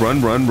 run.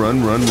 Where's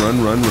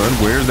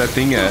that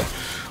thing at?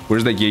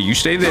 Where's that? Yeah, you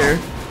stay there.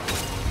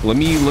 Let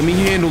me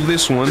handle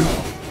this one.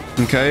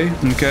 Okay.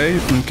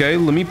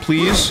 Let me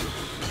please.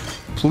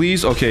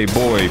 Okay,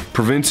 boy,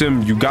 prevent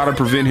him. You gotta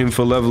prevent him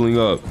from leveling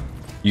up.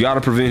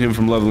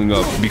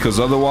 Because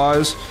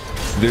otherwise,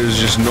 there's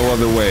just no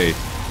other way.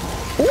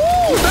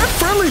 Ooh, that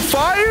friendly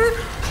fire?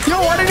 Yo,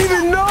 I didn't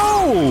even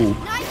know.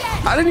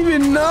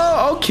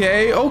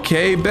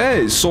 Okay,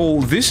 bet.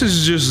 So this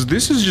is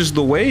just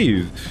the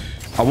wave.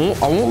 I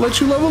won't let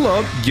you level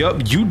up.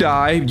 Yup, you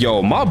die.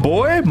 Yo, my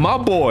boy,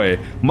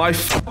 my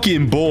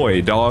fucking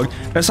boy, dog.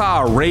 That's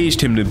how I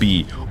raised him to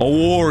be, a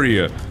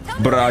warrior.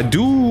 But I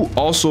do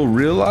also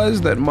realize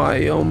that my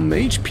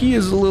HP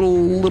is a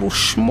little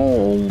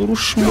small,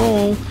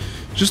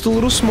 just a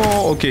little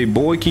small. Okay,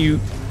 boy, can you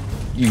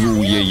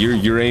yeah,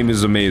 your aim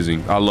is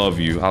amazing. I love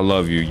you.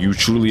 You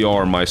truly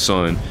are my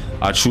son.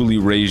 I truly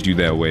raised you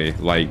that way.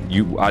 Like,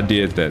 I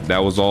did that.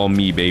 That was all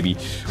me, baby.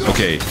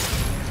 Okay,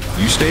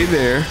 you stay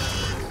there.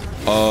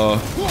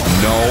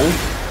 No.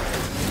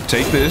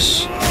 Take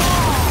this.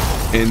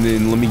 And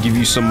then let me give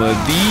you some of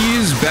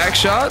these back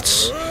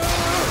shots.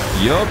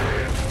 Yup.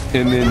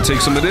 And then take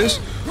some of this.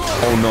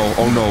 Oh no.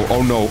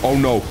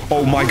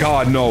 Oh my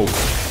God, no.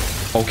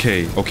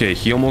 Okay,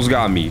 he almost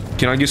got me.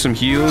 Can I get some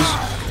heals?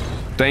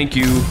 Thank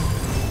you.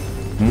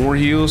 More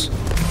heals?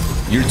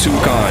 You're too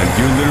kind.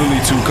 You're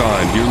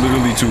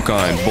literally too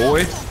kind.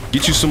 Boy,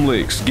 get you some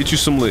licks.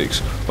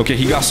 Okay,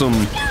 he got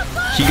some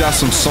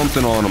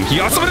something on him. He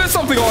got some of that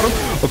something on him.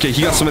 Okay,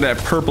 he got some of that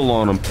purple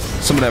on him.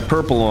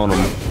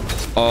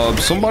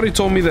 Somebody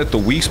told me that the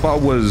weak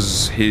spot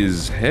was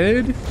his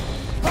head.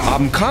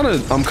 I'm kind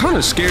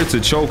of scared to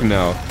choke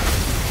now,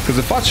 because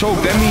if I choke,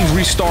 that means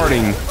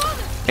restarting,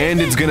 and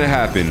it's gonna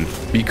happen.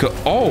 Because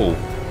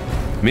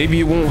maybe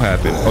it won't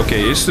happen.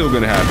 Okay, it's still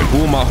gonna happen.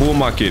 Who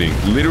am I kidding?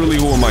 Literally,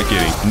 who am I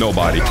kidding?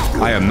 Nobody.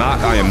 I am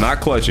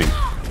not clutching.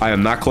 I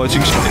am not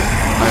clutching shit.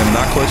 Oh,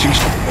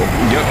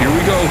 yep, here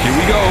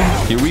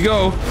we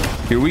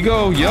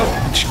go. Yep,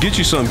 get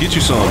you some.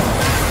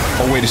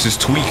 Oh wait, this is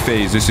tweak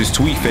phase.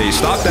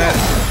 Stop that.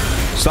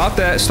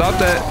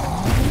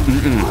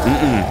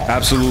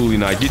 Absolutely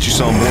not. Get you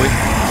some,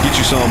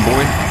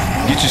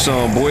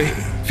 boy.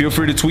 Feel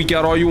free to tweak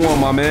out all you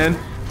want, my man.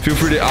 Feel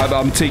free to,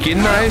 I'm taking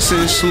it nice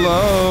and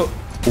slow.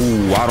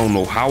 Ooh, I don't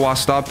know how I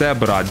stopped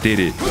that, but I did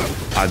it.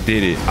 I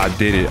did it. I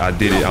did it. I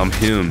did it. I'm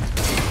him.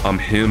 I'm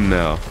him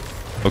now.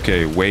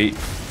 Okay, wait.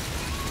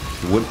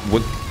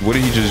 What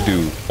did he just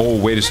do?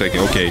 Oh, wait a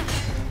second. Okay.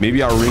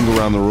 Maybe I'll ring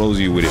around the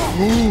rosy with it.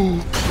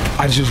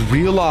 I just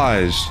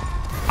realized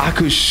I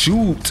could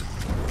shoot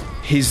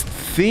his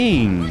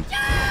thing.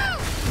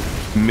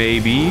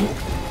 Maybe.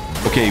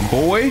 Okay,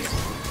 boy.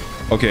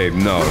 Okay,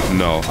 no.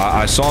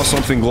 I saw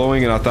something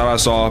glowing and I thought I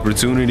saw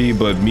opportunity,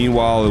 but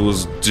meanwhile it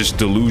was just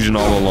delusion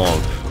all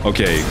along.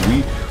 Okay,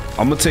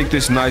 I'm gonna take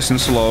this nice and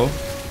slow.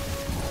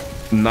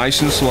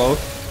 Nice and slow.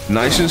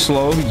 Nice and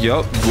slow.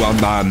 Yup.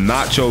 I'm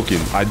not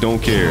choking. I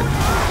don't care.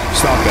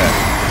 Stop that.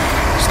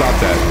 Stop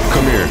that.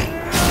 Come here.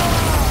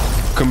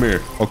 Come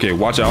here. Okay,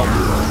 watch out.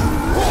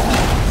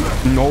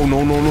 No.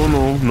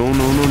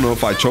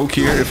 If I choke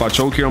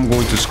here, I'm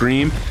going to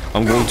scream.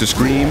 I'm going to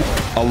scream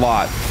a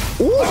lot.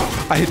 Ooh,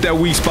 I hit that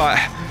weak spot.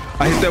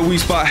 I hit that weak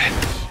spot.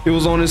 It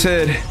was on his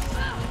head.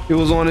 It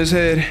was on his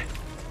head.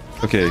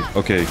 Okay.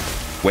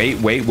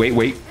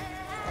 Wait.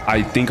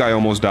 I think I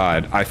almost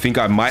died. I think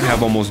I might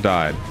have almost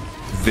died.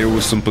 There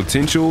was some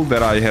potential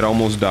that I had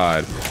almost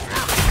died.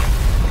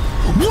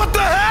 What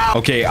the hell?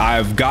 Okay,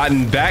 I've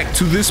gotten back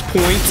to this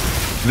point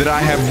that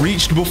I have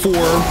reached before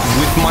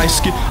with my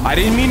skill. I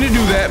didn't mean to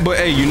do that, but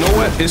hey, you know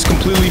what? It's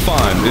completely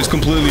fine. It's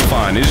completely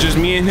fine. It's just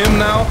me and him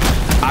now.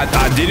 I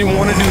didn't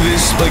want to do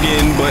this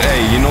again, but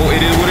hey, you know,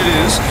 it is what it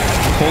is.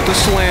 Hold the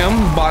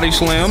slam, body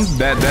slam.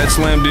 That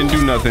slam didn't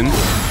do nothing.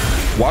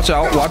 Watch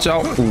out. Watch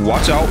out.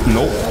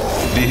 Nope.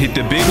 Did hit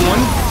the big one.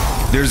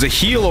 There's a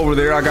heal over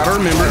there. I gotta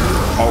remember.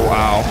 Oh,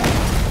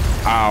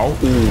 ow.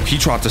 Ooh, he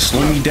tried to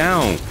slow me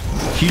down.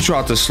 He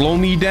thought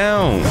slowing me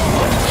down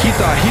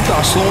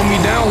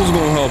was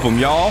gonna help him,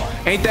 y'all.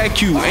 Ain't that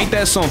cute? Ain't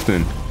that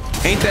something?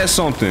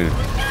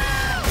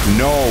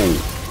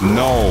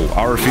 No,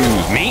 I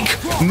refuse. Mink.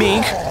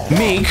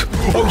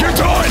 Oh, you're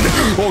done.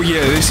 Oh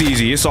yeah, it's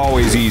easy. It's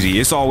always easy.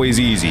 It's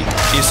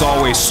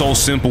always so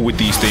simple with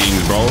these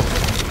things, bro.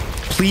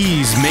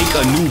 Please make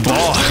a new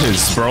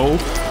boss, bro.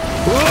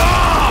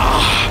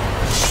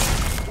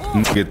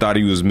 Nigga thought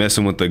he was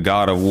messing with the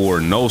God of War.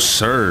 No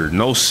sir.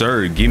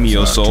 Give me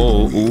your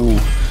soul. Ooh.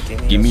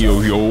 Give me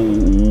your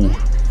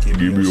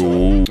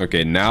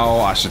Okay,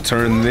 now I should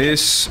turn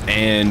this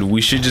and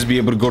we should just be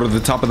able to go to the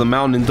top of the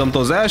mountain and dump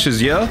those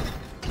ashes, yeah?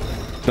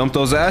 Dump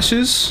those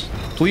ashes,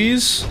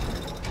 please.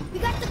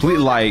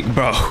 Like,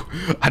 bro,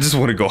 I just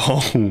want to go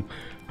home.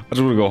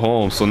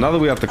 So now that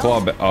we have to claw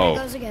back. Oh,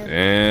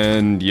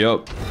 and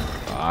yep.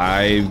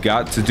 I've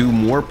got to do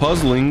more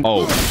puzzling.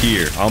 Oh,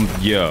 here.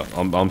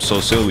 I'm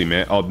so silly,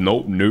 man. Oh,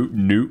 nope.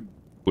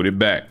 Put it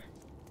back.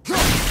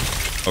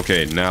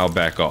 Okay, now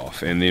back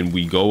off. And then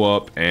we go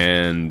up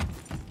and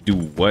do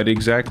what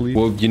exactly?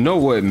 Well, you know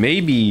what?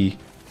 Maybe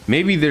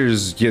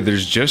there's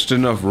just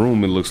enough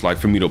room, it looks like,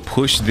 for me to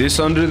push this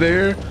under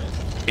there,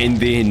 and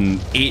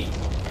then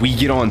we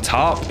get on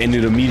top and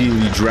it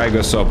immediately drag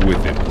us up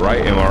with it,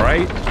 right? Am I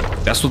right?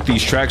 That's what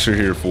these tracks are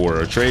here for.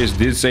 Atreus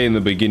did say in the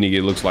beginning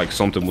it looks like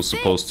something was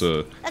supposed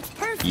to. That's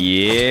perfect.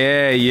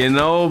 Yeah, you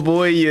know,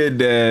 boy, your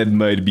dad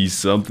might be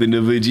something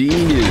of a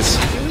genius.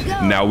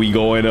 Now we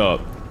going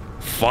up.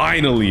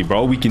 Finally,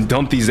 bro, we can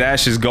dump these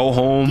ashes, go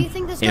home,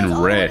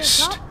 and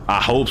rest. I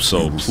hope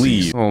so,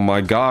 please. Oh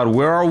my God,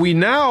 where are we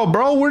now,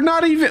 bro? We're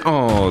not even.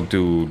 Oh,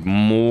 dude,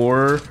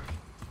 more.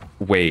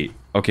 Wait,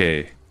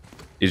 okay.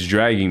 It's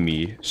dragging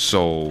me,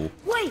 so.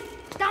 Wait,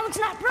 that one's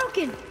not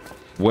broken.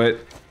 What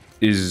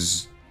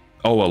is.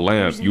 Oh, a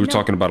lamp. You were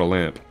talking about a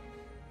lamp.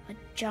 A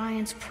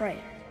giant's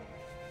prayer.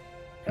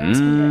 They're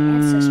asking their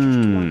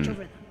ancestors to watch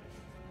over them,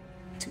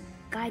 to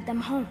guide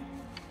them home.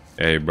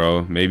 Hey,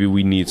 bro, maybe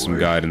we need some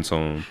guidance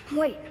home.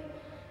 Wait.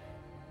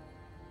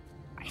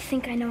 I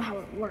think I know how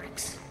it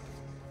works.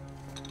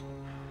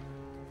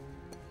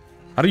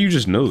 How do you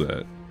just know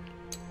that?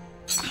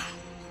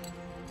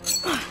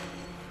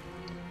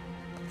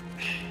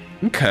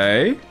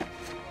 Okay.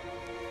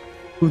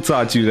 Who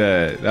taught you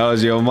that? That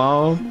was your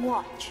mom?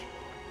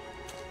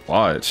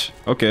 Watch.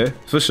 Okay,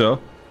 for sure.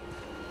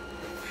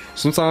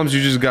 Sometimes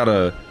you just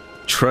gotta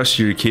trust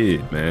your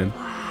kid, man.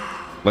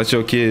 Let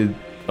your kid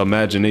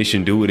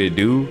imagination do what it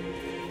do.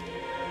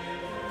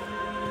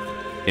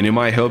 And it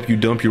might help you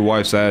dump your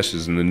wife's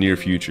ashes in the near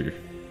future.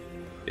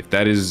 If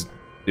there's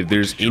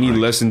any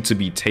lesson to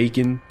be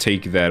taken,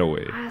 take that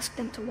away. I asked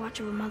them to watch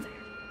over Mother.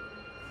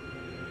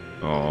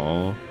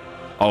 Aww.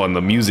 Oh, and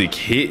the music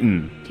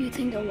hitting. Do you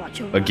think they'll watch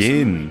over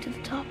again? Us to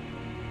the top?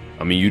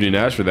 I mean, you didn't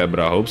ask for that, but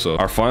I hope so.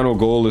 Our final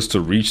goal is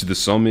to reach the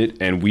summit,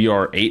 and we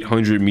are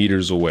 800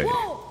 meters away.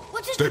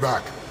 Whoa, stay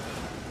back.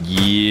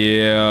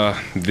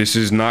 Yeah, this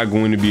is not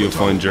going to be a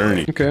fun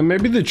journey. Okay,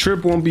 maybe the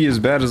trip won't be as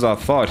bad as I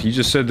thought. He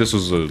just said this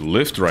was a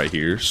lift right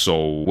here. So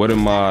what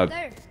am I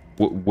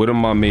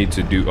made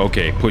to do?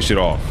 Okay, push it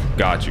off.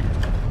 Got you.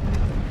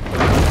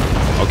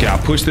 Okay, I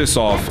push this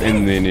off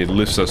and then it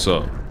lifts us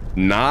up.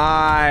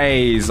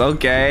 Nice.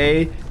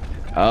 Okay.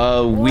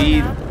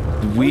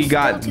 We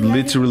got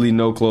literally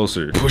no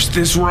closer. Push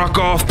this rock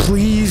off,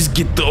 please.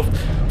 Get the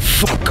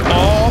fuck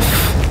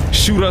off.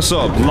 Shoot us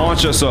up.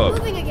 Launch us up.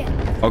 Moving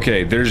again.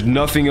 Okay, there's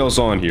nothing else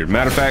on here.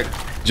 Matter of fact,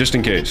 just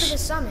in Headed to the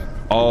case. summit.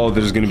 Oh,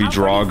 there's gonna be How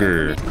far do you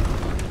Draugr. think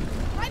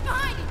we're right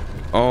behind you.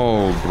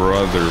 Oh,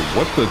 brother.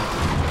 What the?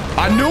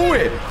 I knew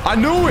it. I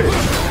knew it.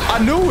 I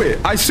knew it.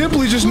 I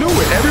simply just knew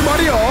it.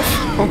 Everybody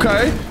off.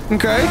 Okay.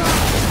 Okay.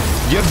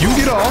 Yep, you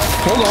get off.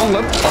 Hold on.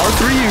 Let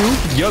R3 you.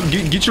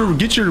 Yep, get your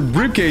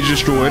ribcage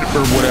destroyed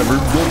or whatever.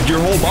 Your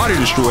whole body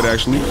destroyed,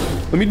 actually.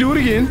 Let me do it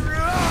again.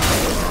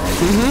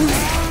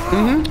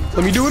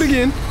 Let me do it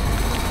again.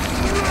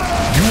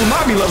 You will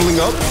not be leveling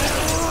up.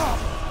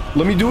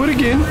 Let me do it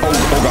again.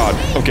 Oh God.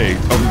 Okay.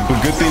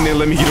 But good thing they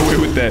let me get away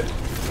with that.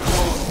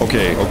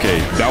 Okay. Okay.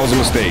 That was a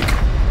mistake.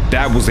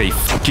 That was a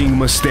fucking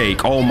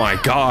mistake. Oh my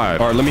God.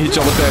 All right, let me hit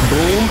y'all with that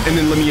boom, and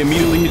then let me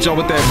immediately hit y'all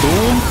with that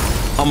boom.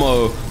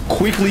 I'ma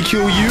quickly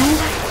kill you,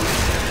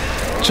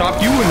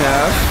 chop you in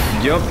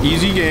half. Yup,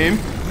 easy game.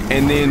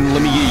 And then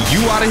let me get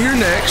you out of here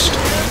next.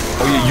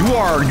 Oh yeah,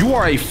 you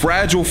are a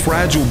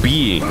fragile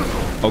being.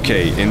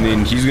 Okay, and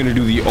then he's gonna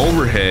do the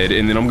overhead,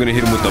 and then I'm gonna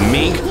hit him with the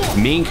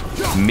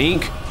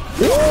mink.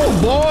 Oh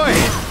boy.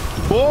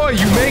 Boy,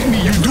 you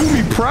do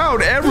me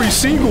proud every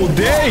single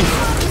day.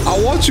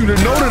 I want you to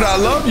know that I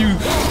love you,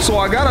 so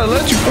I gotta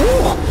let you.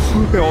 Ooh.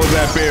 Hold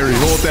that berry,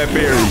 hold that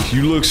berry.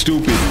 You look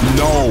stupid.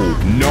 No.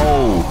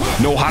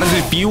 How does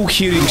it feel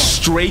hitting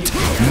straight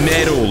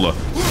metal?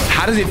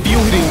 How does it feel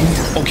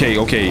hitting?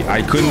 Okay.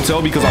 I couldn't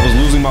tell because I was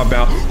losing my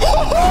balance.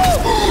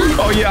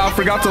 Oh yeah, I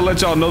forgot to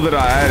let y'all know that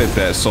I added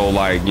that. So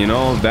like, you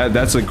know,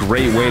 that's a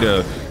great way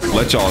to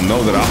let y'all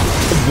know that I.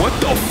 What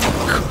the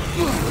fuck?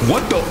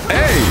 What the?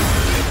 Hey.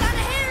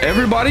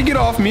 Everybody get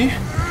off me.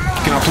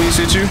 Can I please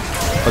hit you?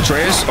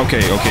 Atreus? Okay,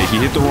 he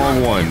hit the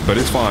wrong one, but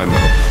it's fine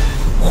though.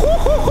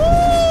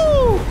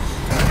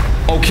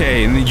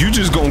 Okay, and then you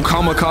just gonna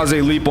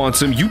kamikaze leap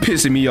onto him. You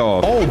pissing me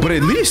off. Oh, but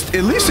at least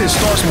it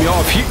starts me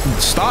off.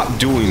 Stop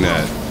doing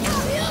that.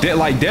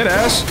 Dead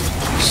ass.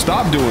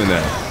 Stop doing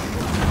that.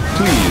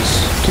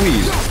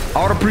 Please.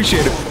 I would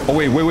appreciate it. Oh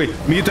wait.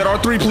 Me get that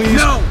R3, please.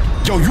 No.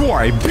 Yo, you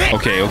are a bitch.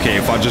 Okay.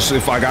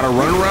 If I gotta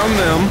run around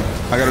them.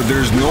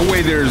 There's no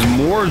way there's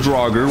more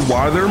Draugr.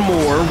 Why are there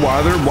more?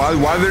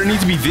 Why there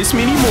needs to be this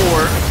many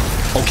more?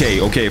 Okay,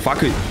 if I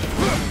could.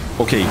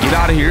 Okay, get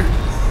out of here.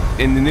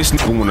 And then this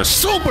nigga wanna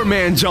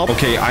Superman jump.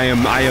 Okay, I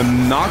am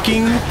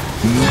knocking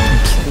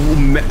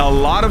a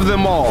lot of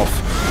them off.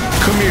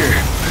 Come here.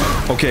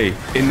 Okay,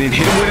 and then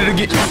hit him with it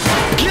again.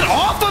 Get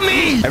off of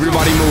me!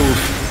 Everybody move.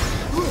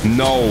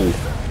 No.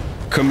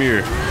 Come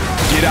here.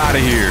 Get out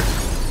of here.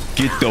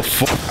 Get the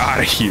fuck out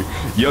of here.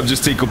 Yup,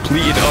 just take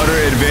complete and utter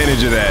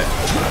advantage of that.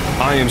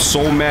 I am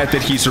so mad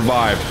that he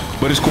survived.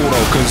 But it's cool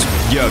though, because,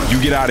 yup, you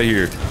get out of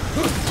here.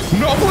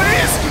 No,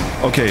 please!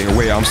 Okay,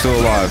 wait, I'm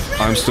still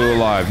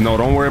alive. No,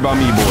 don't worry about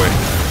me, boy.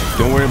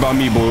 Don't worry about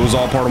me, boy. It was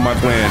all part of my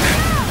plan.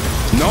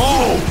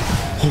 No!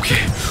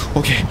 Okay.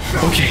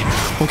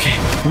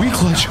 We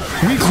clutch.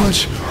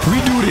 We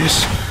do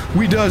this.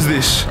 We does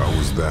this. How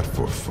was that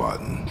for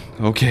fun?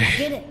 Okay.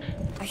 Did it.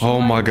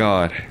 Oh my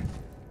God.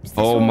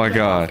 Oh my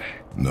God.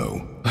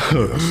 No.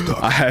 You're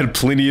stuck. I had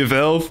plenty of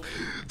health,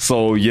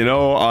 so you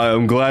know,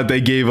 I'm glad they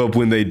gave up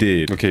when they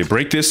did. Okay,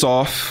 break this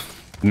off.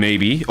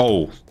 Maybe.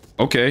 Oh,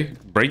 okay.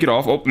 Break it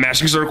off. Oh,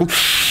 mashing circle.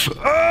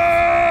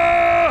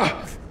 Ah!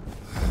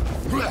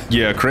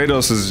 Yeah,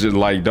 Kratos is just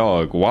like,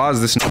 dog, why is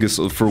this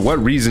nigga, for what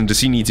reason does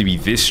he need to be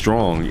this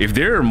strong? If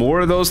there are more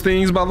of those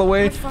things, by the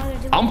way,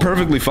 I'm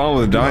perfectly fine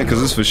with dying because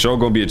this for sure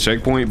gonna be a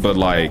checkpoint, but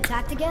like,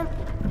 Attacked again?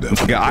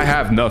 yeah, I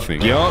have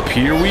nothing. Yup,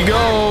 here we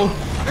go.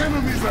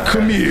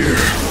 Come here.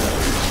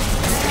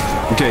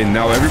 Okay,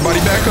 now everybody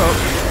back up.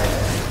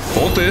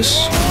 Hold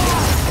this.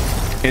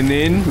 And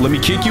then let me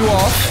kick you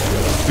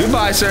off.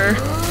 Goodbye, sir.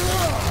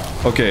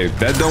 Okay,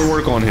 that don't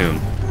work on him.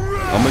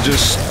 I'ma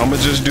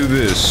just do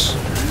this.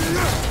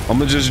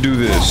 I'ma just,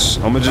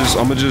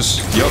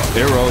 yup,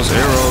 arrows.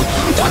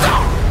 What the?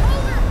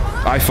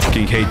 I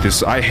fucking hate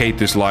this. I hate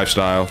this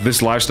lifestyle.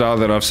 This lifestyle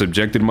that I've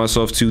subjected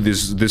myself to,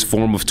 this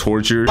form of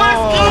torture.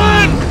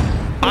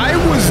 I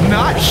was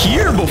not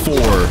here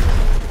before.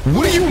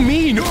 What do you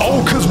mean?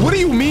 Oh, because what do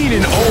you mean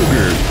an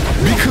ogre?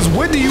 Because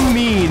what do you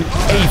mean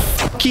a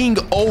fucking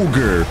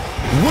ogre?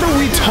 What are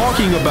we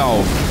talking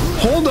about?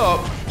 Hold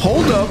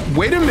up,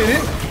 wait a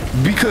minute.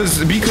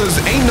 Because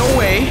ain't no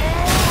way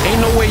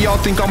y'all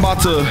think I'm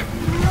about to,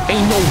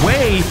 ain't no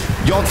way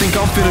y'all think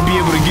I'm finna be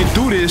able to get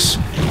through this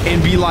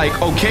and be like,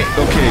 okay.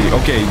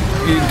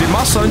 Did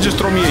my son just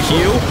throw me a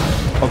heal?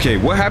 Okay,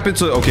 what happened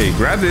to, okay,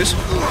 grab this.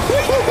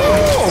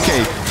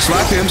 Okay,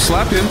 slap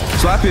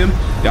him.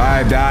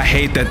 I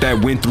hate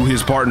that went through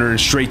his partner and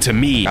straight to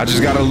me. I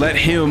just gotta let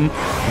him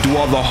do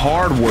all the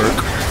hard work.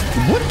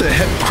 What the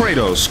heck?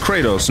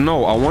 Kratos,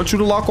 no, I want you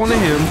to lock onto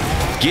him.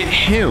 Get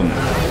him.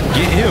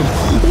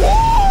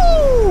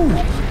 Woo!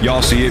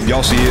 Y'all see it.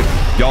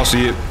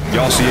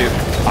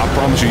 I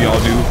promise you y'all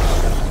do.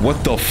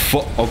 What the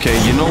fuck? Okay,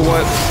 you know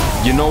what?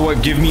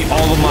 Give me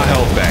all of my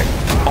health back.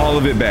 all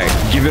of it back.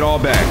 Give it all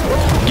back.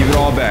 Give it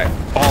all back.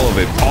 All of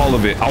it. All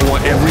of it. I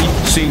want every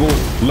single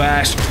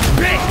last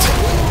bit.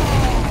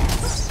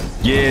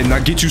 Yeah, now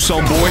get you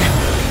some, boy.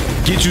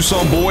 Get you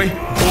some, boy.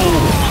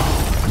 Boom.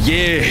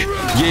 Yeah.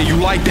 Yeah, you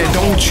like that,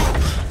 don't you?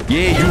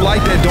 Yeah, you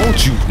like that,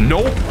 don't you?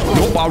 Nope.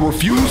 Nope, I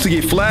refuse to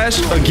get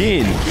flashed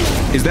again.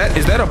 Is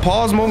that a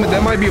pause moment?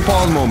 That might be a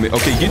pause moment.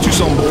 Okay, get you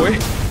some, boy.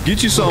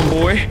 Get you some,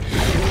 boy.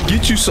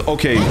 Get you some.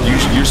 Okay,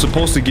 you're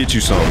supposed to get you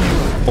some.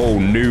 Oh,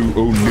 no.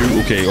 Oh, no.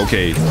 Okay,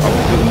 okay.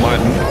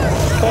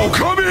 Oh,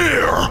 come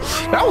here.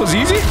 That was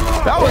easy.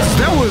 That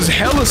was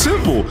hella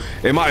simple.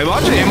 Am I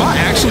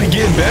actually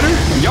getting better?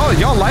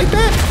 Y'all like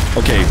that?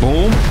 Okay,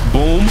 boom,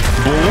 boom,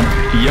 boom.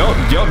 Yup.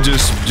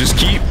 Just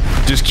keep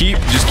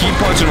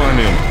punching on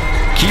him.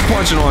 Keep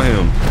punching on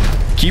him.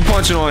 Keep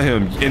punching on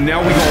him. And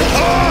now we go.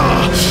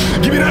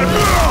 Give me that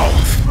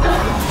mouth.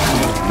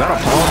 Is that a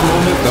pause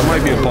moment? That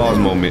might be a pause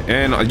moment.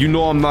 And you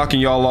know I'm knocking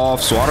y'all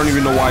off, so I don't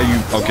even know why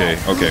you. Okay,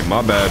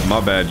 my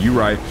bad. You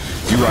right.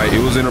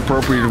 It was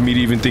inappropriate of me to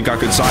even think I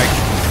could psych.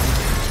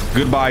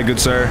 Goodbye, good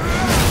sir.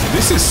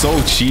 This is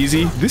so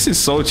cheesy.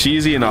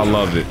 And I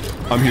love it.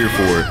 I'm here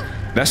for it.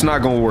 That's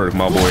not gonna work,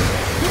 my boy.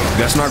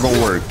 That's not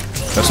gonna work.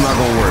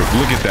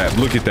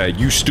 Look at that.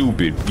 You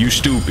stupid.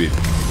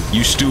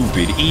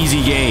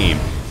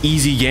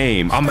 Easy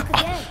game.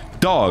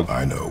 Dog,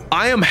 I know.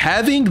 I am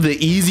having the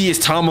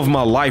easiest time of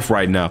my life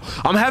right now.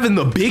 I'm having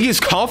the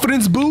biggest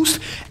confidence boost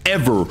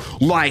ever.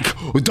 Like,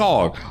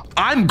 dog,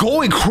 I'm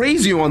going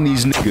crazy on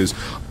these niggas.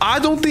 I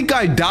don't think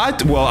I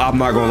died. Well, I'm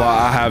not gonna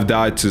lie. I have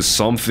died to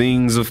some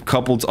things a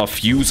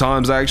few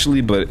times actually,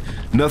 but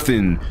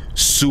nothing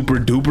super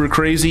duper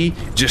crazy.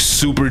 Just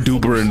super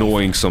duper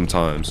annoying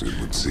sometimes. It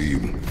would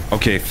seem.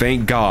 Okay,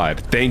 thank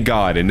God.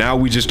 And now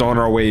we just on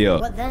our way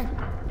up. What then?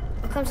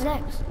 What comes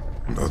next?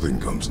 Nothing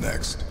comes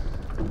next.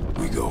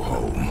 We go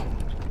home.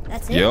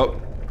 That's it? Yep.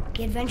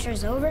 The adventure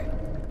is over?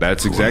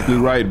 That's exactly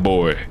right,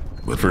 boy.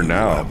 But for we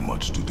now. will have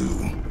much to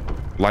do.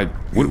 Like,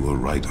 We what? were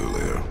right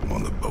earlier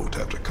on the boat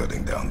after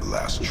cutting down the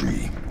last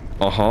tree.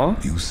 Uh-huh.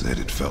 You said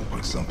it felt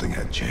like something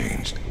had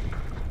changed.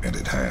 And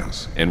it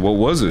has. And what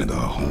was it? And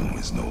our home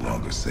is no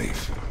longer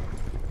safe.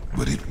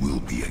 But it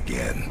will be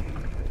again.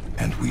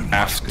 And we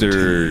must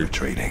continue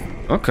trading.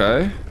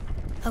 Okay.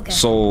 Okay.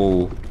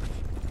 So,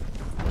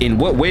 in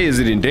what way is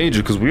it in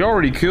danger? Because we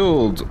already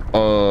killed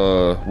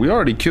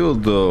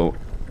the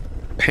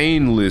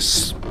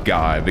painless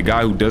guy, the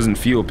guy who doesn't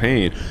feel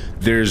pain.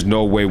 There's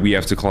no way we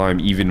have to climb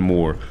even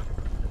more.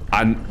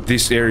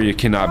 This area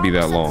cannot be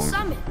that long.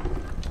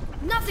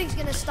 Nothing's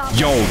gonna stop.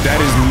 Yo, that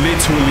is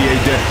literally a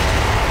death.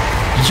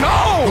 Yo!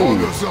 Hold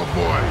yourself,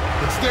 boy,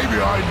 and stay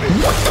behind me.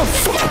 What the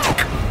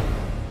fuck?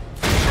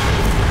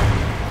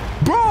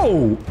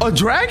 Bro, a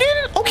dragon?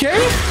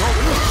 Okay.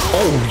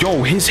 Oh,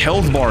 yo, his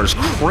health bar is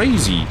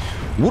crazy.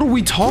 What are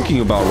we talking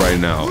about right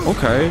now?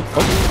 Okay.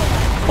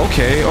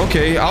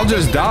 Okay. I'll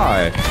just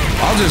die.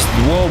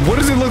 Well, what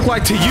does it look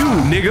like to you,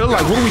 nigga?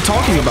 Like, what are we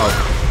talking about?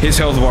 His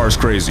health bar is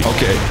crazy.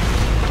 Okay.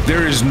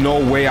 There is no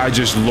way I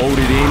just loaded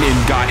in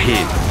and got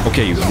hit.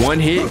 Okay, one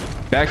hit,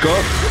 back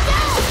up.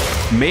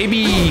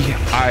 Maybe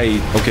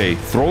okay,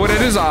 throw it at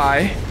his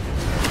eye.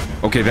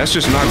 Okay, that's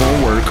just not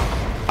gonna work.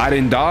 I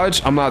didn't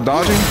dodge. I'm not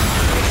dodging.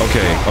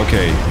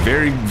 Okay.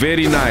 Very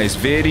nice.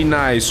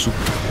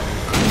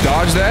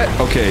 Dodge that.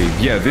 Okay,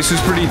 yeah, this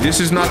is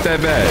not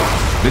that bad.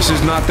 This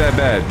is not that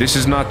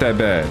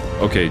bad.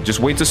 Okay, just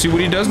wait to see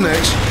what he does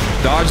next.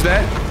 Dodge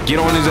that. Get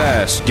on his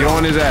ass.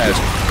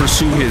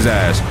 Pursue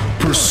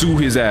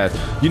his ass.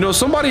 You know,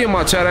 somebody in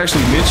my chat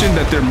actually mentioned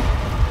that there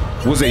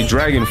was a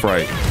dragon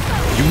fright.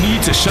 You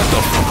need to shut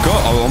the fuck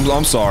up. Oh,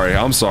 I'm sorry.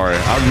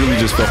 I really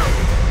just felt.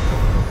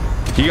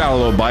 He got a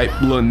little bite,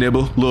 a little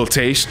nibble, a little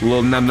taste, a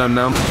little num.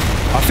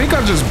 I think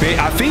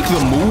the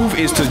move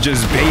is to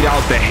just bait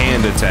out the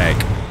hand attack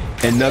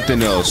and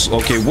nothing else.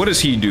 Okay, what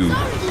does he do?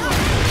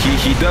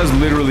 He does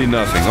literally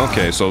nothing.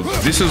 Okay, so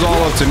this is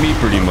all up to me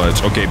pretty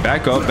much. Okay,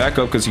 back up,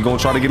 because he's gonna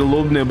try to get a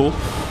little nibble.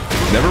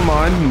 Never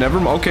mind.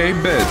 Okay,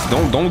 bet.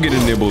 Don't get a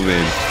nibble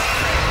then.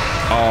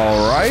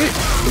 All right.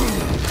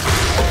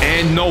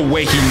 And no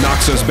way he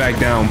knocks us back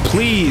down.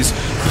 Please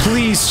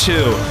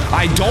chill.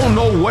 I don't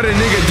know what a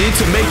nigga did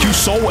to make you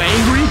so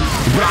angry,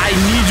 but I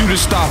need you to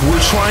stop. We're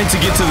trying to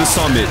get to the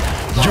summit.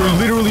 You're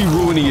literally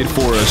ruining it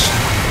for us.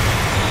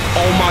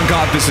 Oh my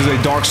God, this is a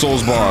Dark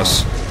Souls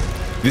boss.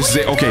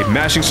 Okay,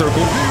 mashing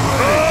circle.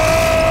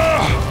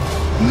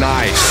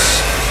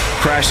 Nice.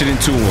 Crash it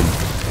into him.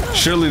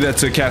 Surely that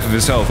took half of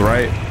his health,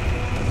 right?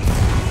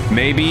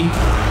 Maybe.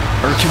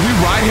 Or can we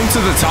ride him to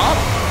the top?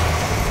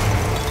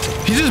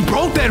 He just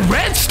broke that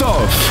red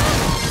stuff.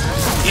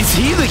 Is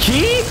he the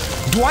key?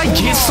 Do I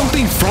get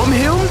something from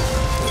him?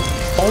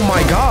 Oh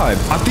my God.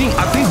 I think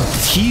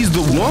he's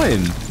the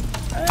one.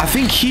 I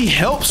think he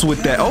helps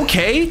with that.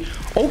 Okay,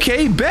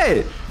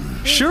 bet.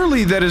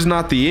 Surely that is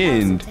not the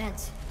end.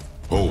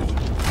 Hold.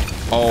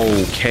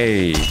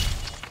 Okay,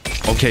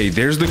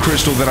 there's the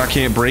crystal that I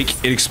can't break.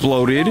 It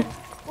exploded.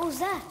 What was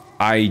that?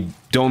 I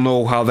don't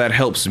know how that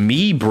helps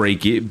me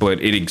break it,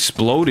 but it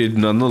exploded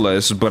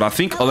nonetheless. But I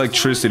think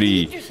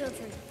electricity.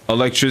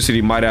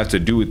 electricity might have to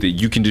do with it.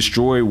 You can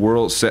destroy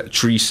world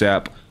tree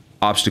sap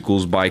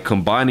obstacles by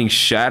combining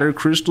shatter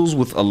crystals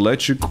with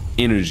electric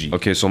energy.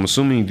 Okay, so I'm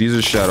assuming these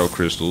are shadow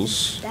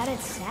crystals. That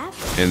it's sap?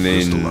 And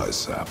then Crystallized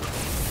sap.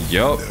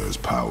 Yup. There's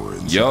power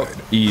inside. Yup.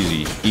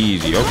 Easy.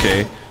 Easy.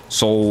 Okay.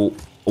 So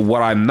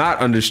what I'm not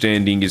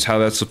understanding is how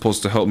that's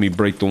supposed to help me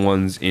break the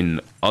ones in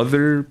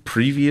other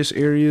previous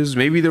areas.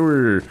 Maybe there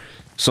were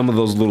some of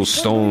those little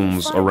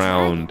stones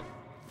around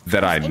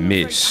that I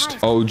missed.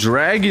 Oh,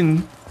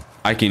 dragon.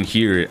 I can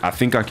hear it. I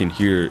think I can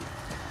hear it.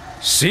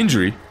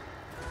 Sindri.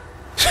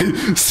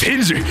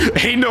 Sindri,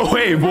 ain't no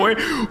way, boy.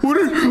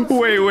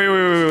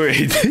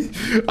 Wait.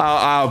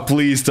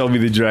 Please tell me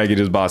the dragon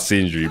is by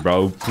Sindri,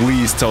 bro.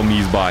 Please tell me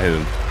he's by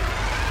him.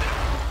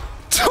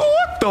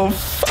 What the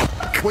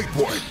fuck? Wait,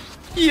 boy.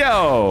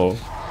 Yo.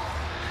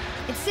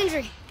 It's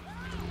Sindri.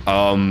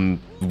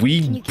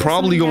 We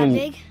probably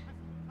gonna.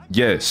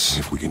 Yes.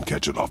 If we can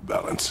catch it off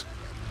balance.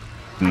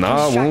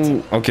 Nah,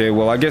 won't. Okay,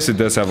 well, I guess it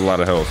does have a lot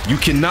of health. You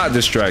cannot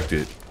distract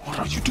it. What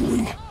are you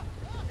doing?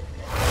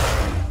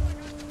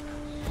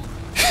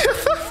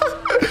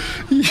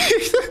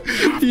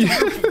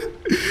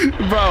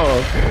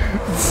 Bro,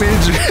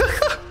 Sindri,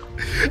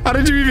 how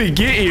did you even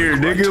get here,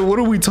 nigga? What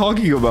are we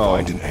talking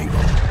about? Find an angle.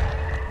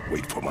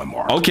 Wait for my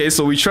mark. Okay,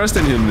 so we trust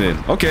in him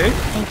then. Okay.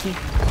 Thank you.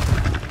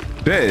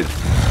 Bed.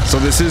 So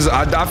this is,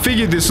 I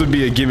figured this would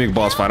be a gimmick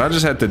boss fight. I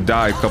just had to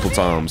die a couple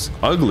times.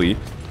 Ugly.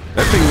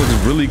 That thing looks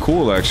really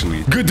cool,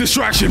 actually. Good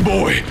distraction,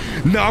 boy.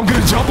 Now I'm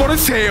gonna jump on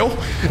his tail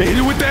and hit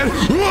it with that.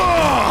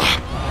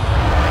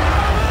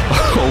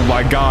 Oh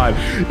my god.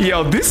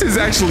 Yo, this is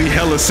actually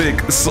hella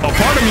sick. So a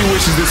part of me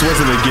wishes this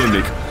wasn't a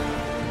gimmick.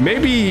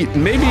 Maybe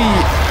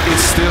it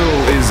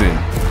still isn't.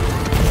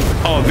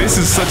 Oh, this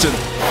is such a...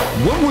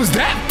 What was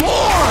that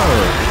for?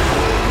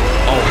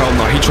 Oh, hell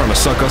no. He trying to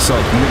suck us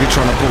up. Nigga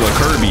trying to pull a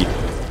Kirby.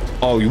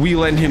 Oh, we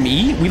letting him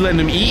eat? We letting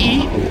him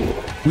eat?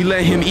 We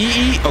let him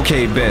eat?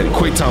 Okay, bet.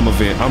 Quick time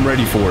event. I'm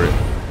ready for it.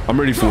 I'm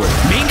ready for it.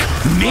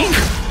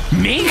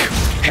 Mink.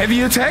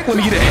 Heavy attack. Let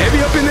me get a heavy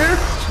up in there.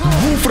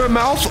 Roof for the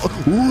mouth.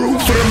 And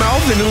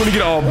then let me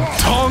get a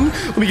tongue.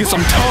 Let me get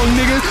some tongue,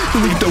 nigga.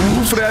 Let me get the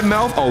roof of that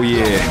mouth. Oh,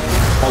 yeah.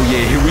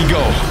 Here we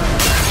go.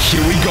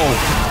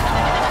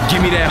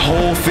 Give me that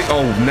whole thing.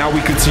 Oh, now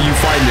we continue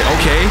fighting it.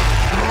 Okay.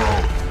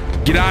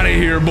 Get out of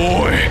here,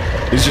 boy.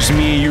 It's just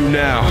me and you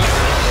now.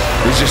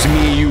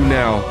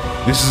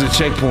 This is a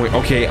checkpoint.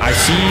 Okay, I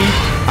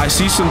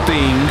see some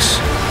things.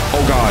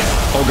 Oh god.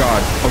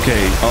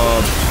 Okay,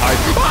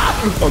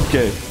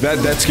 okay,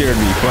 that scared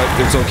me, but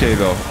it's okay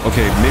though.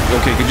 Okay,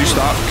 okay, could you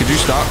stop?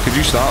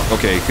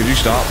 Okay, could you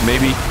stop?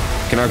 Maybe,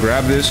 can I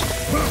grab this?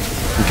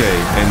 Okay,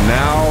 and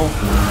now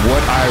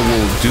what I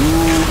will do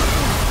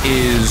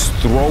is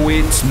throw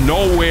it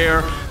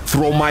nowhere.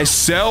 Throw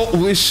myself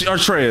with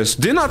Atreus.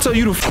 Didn't I tell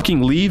you to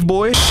fucking leave,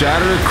 boy?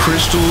 Shatter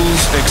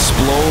crystals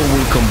explode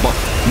when combined.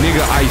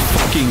 Nigga, I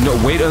fucking know.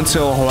 Wait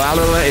until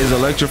Halala is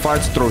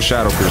electrified to throw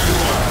shadow crystals.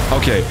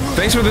 Okay,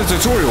 thanks for the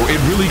tutorial.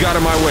 It really got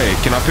in my way.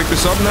 Can I pick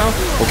this up now?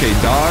 Okay,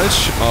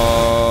 dodge.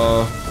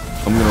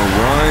 I'm gonna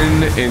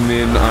run, and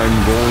then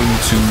I'm going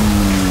to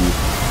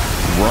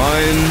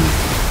run.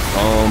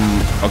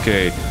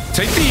 Okay,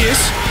 take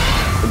this.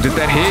 Did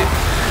that hit?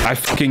 I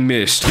fucking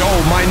missed. Yo,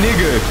 my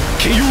nigga,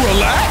 can you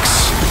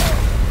relax?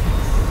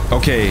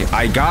 Okay,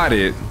 I got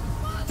it,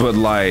 but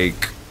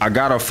like, I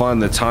gotta find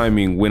the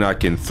timing when I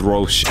can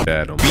throw shit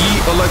at him.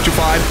 Be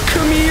electrified.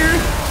 Come here.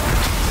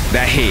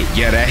 That hit.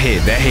 Yeah, that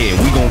hit.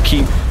 We gonna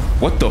keep.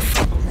 What the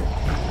f?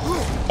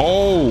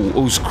 Oh, it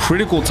was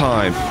critical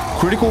time.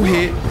 Critical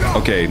hit.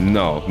 Okay,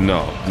 no.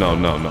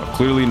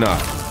 Clearly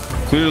not.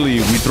 Clearly,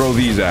 we throw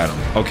these at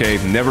him. Okay,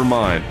 never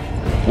mind.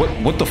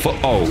 What the fuck?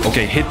 Oh,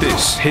 okay, hit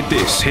this.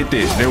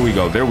 There we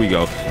go.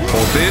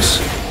 Hold this.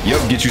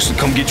 Yep,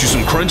 come get you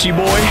some crunchy,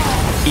 boy.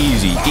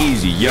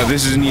 Easy. Yeah,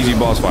 this is an easy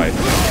boss fight.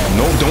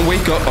 No, don't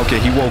wake up. Okay,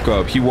 he woke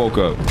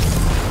up.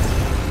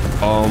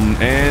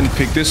 And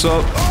pick this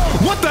up.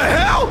 What the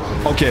hell?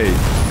 Okay,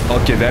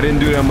 that didn't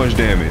do that much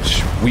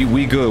damage.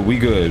 We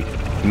good.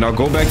 Now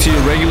go back to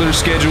your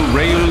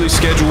regularly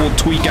scheduled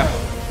tweak out.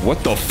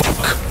 What the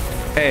fuck?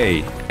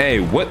 Hey,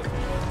 what?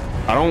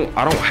 I don't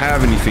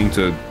have anything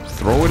to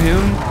throw at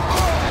him.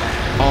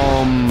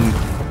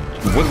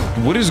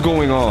 What is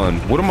going on?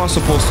 What am I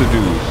supposed to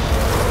do?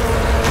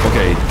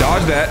 Okay,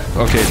 dodge that.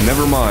 Okay,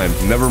 never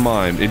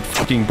mind. It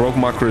fucking broke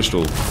my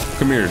crystal.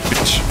 Come here,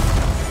 bitch.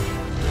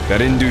 That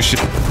didn't do shit.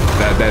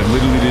 That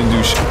literally didn't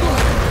do shit.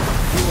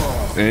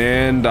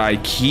 And I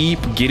keep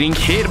getting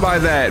hit by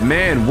that.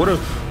 Man, what a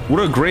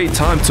great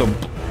time to...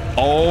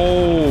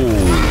 Oh,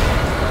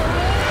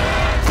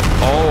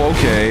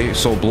 okay.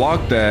 So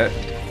block that.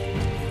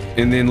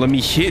 And then let me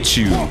hit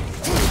you.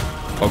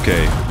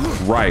 Okay,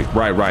 right.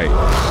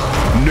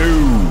 No.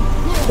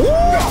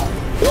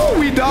 Ooh,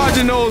 we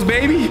dodging those,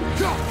 baby.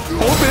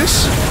 Hold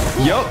this.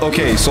 Yup.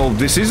 Okay, so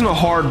this isn't a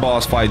hard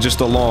boss fight,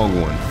 just a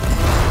long one.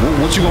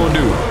 What you gonna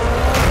do?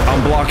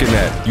 I'm blocking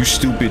that. You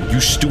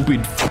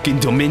stupid fucking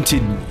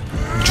demented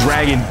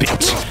dragon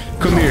bitch.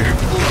 Come here.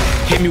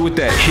 Hit me with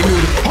that. Hit me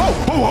with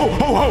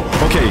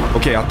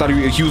Okay, I thought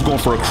he was going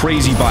for a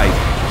crazy bite.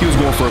 He was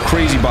going for a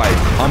crazy bite.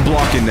 I'm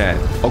blocking that.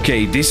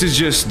 Okay, this is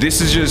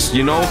just,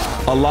 you know,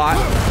 a lot,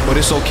 but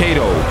it's okay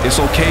though. It's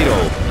okay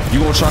though. You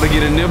gonna try to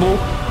get a nibble?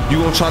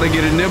 You gonna try to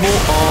get a nibble?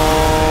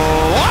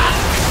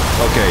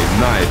 Okay,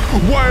 nice.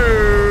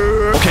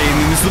 Word. Okay, and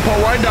then this is the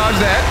part where I dodge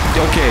that.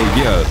 Okay,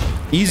 yeah.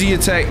 Easy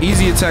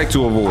attack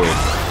to avoid.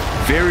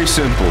 Very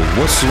simple.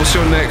 What's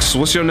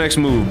your next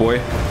move,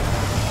 boy?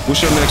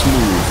 What's your next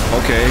move?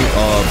 Okay,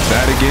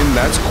 that again,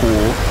 that's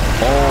cool.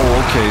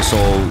 Oh, okay, so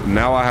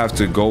now I have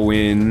to go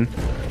in,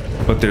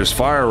 but there's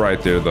fire right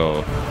there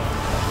though.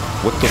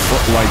 What the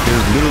fuck? Like,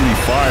 there's literally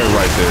fire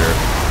right there.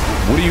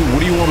 What do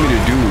you want me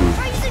to do?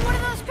 Try using one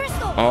of those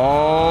crystals.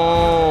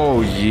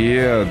 Oh,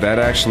 yeah, that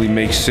actually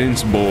makes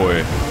sense,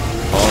 boy.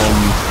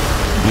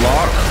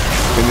 Block,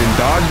 and then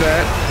dodge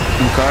that,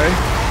 okay?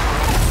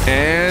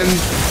 And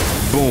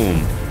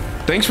boom.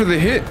 Thanks for the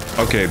hit.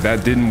 Okay,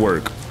 that didn't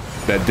work.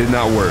 That did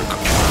not work.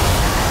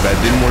 That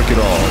didn't work at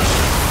all.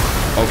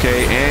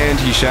 Okay, and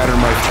he shattered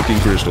my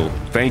fucking crystal.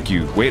 Thank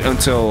you. Wait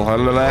until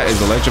Halala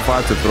is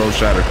electrified to throw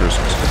shatter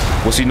crystals.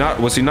 Was he not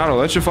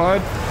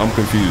electrified? I'm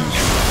confused.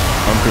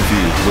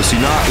 Was he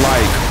not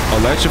like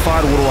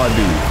electrified? What do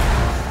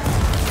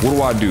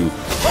I do?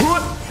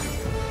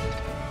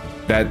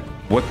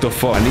 What the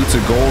fuck? I need to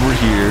go over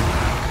here,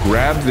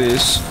 grab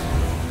this,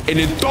 and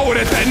then throw it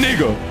at that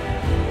nigga.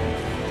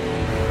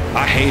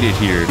 I hate it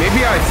here.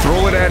 Maybe I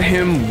throw it at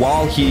him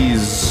while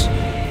he's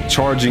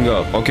charging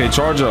up. Okay,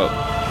 charge up.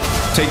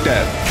 Take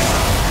that.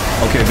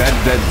 Okay, that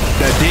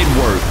did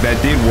work.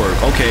 That did work.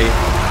 Okay.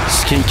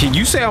 Can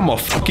you say I'm a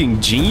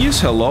fucking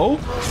genius? Hello?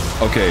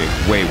 Okay,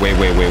 wait.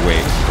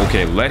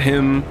 Okay, let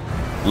him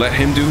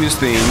do his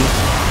thing.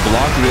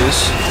 Block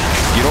this.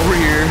 Get over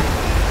here.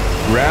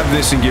 Grab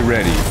this and get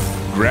ready.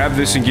 Grab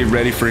this and get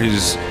ready for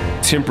his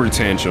temper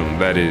tantrum,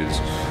 that is.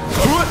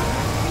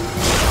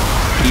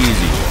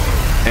 Easy.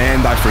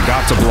 And I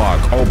forgot to block.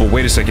 Oh, but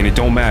wait a second. It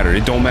don't matter.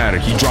 He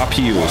dropped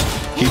heals.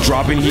 He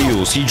dropping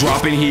heals. He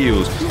dropping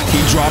heals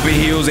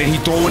and he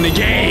throwing the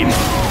game.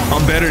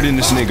 I'm better than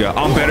this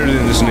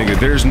nigga.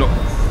 There's no...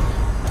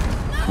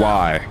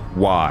 Why?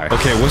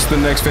 Okay, what's the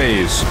next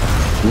phase?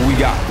 What we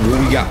got?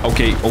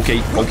 Okay.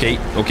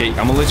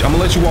 I'm gonna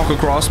let you walk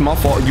across. My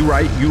fault. You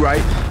right.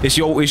 It's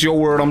your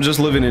word. I'm just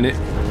living in it.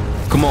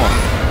 Come on.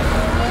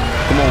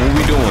 What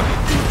we doing?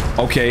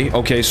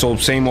 Okay. So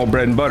same old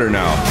bread and butter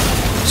now.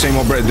 Same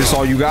old bread. This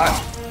all you got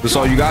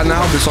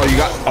now?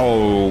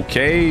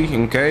 Okay.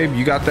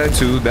 You got that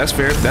too. That's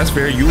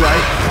fair. You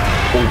right.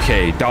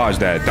 Okay. Dodge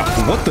that.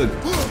 What the?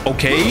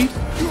 Okay.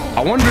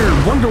 I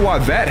wonder why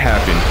that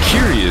happened.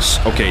 Curious.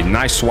 Okay.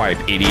 Nice swipe,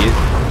 idiot.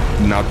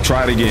 Now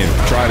try it again.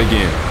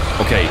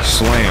 Okay,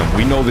 slam.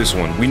 We know this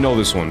one.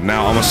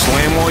 Now I'm gonna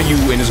slam on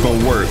you and it's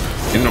gonna work.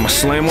 And then I'm gonna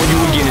slam on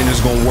you again and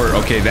it's gonna work.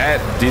 Okay,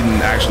 that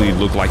didn't actually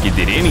look like it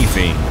did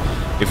anything.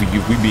 If we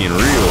being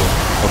real.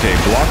 Okay,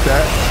 block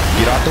that.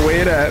 Get out the way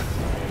of that.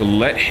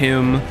 Let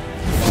him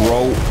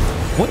throw.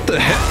 What the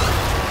heck?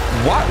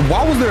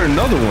 Why was there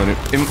another one?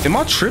 Am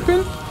I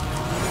tripping?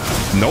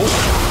 Nope.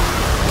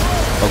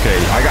 Okay,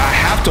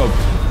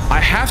 I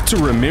have to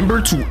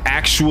remember to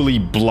actually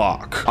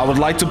block. I would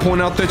like to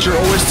point out that your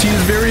OST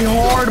is very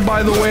hard,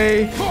 by the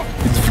way.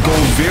 It's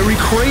going very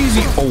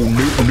crazy. Oh,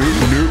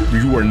 no.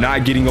 You are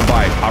not getting a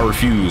bite. I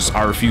refuse.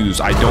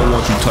 I don't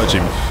want you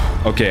touching me.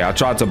 Okay, I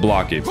tried to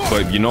block it,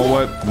 but you know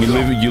what? You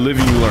live and you learn.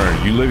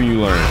 And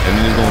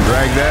then he's gonna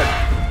drag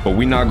that, but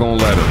we not gonna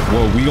let him.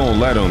 Well, we gonna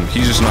let him.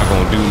 He's just not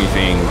gonna do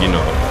anything, you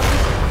know,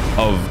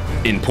 of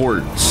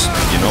importance.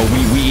 You know,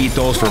 we eat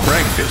those for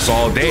breakfast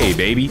all day,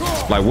 baby.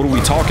 Like, what are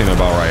we talking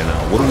about right now?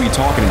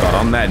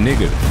 I'm that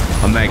nigga.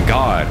 I'm that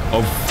god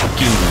of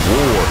fucking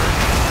war.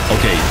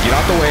 Okay, get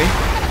out the way.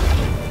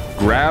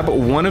 Grab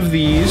one of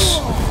these.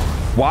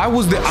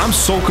 I'm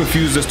so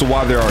confused as to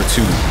why there are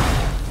two.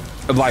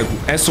 Like,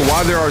 as to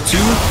why there are two,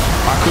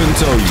 I couldn't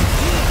tell you.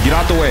 Get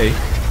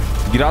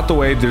out the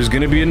way. There's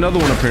gonna be another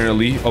one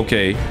apparently.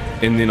 Okay,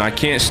 and then I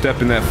can't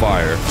step in that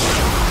fire.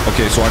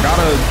 Okay, so I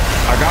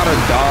gotta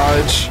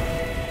dodge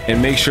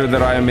and make sure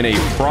that I am in a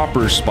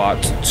proper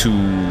spot to...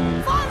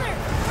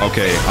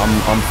 Okay,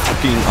 I'm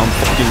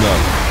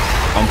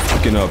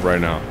fucking up right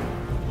now.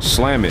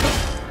 Slam it.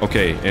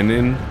 Okay, and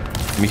then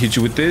let me hit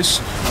you with this.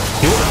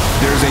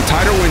 There's a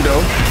tighter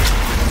window.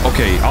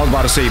 Okay, I was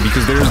about to say,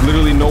 because there's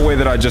literally no way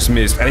that I just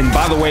missed. And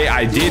by the way,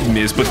 I did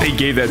miss, but they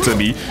gave that to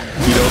me.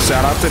 You know,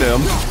 shout out to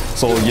them.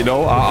 So, you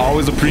know, I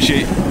always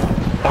appreciate...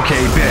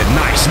 Okay, bet.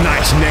 Nice.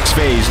 Next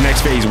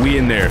phase. We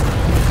in there.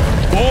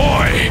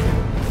 Boy!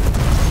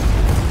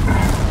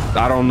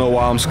 I don't know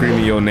why I'm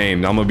screaming your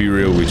name. I'm gonna be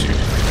real with you.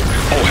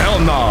 Oh, hell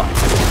nah.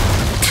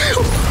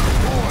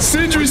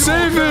 Sindri,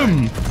 save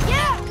him!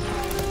 Yeah.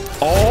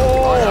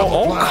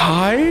 Oh,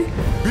 okay.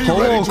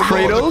 Hello,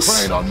 Kratos.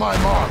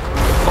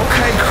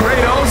 Okay,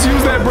 Kratos,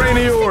 use that brain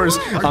of yours.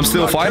 I'm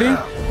still fighting?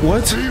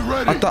 What?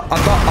 I thought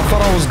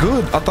I was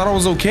good. I thought I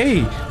was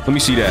okay. Let me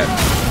see that.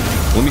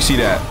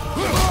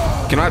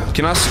 Can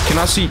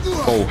I see?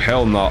 Oh,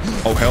 hell no.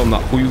 Oh, hell no.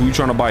 Who you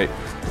trying to bite?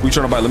 Who you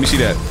trying to bite? Let me see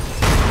that.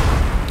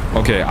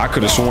 Okay, I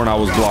could have sworn I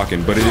was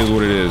blocking, but it is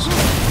what it is.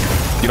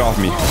 Get off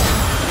me.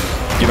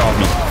 Get off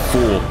me.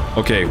 Fool.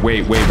 Okay,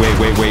 wait.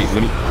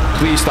 Let me,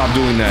 please stop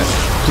doing that.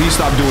 Please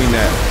stop doing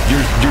that.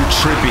 You're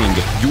tripping.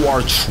 You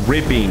are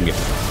tripping.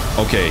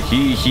 Okay,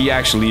 he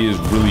actually is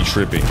really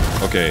tripping.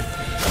 Okay.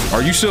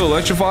 Are you still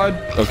electrified?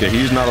 Okay,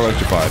 he's not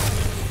electrified.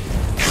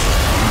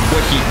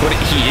 But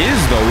he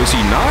is though, is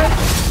he not?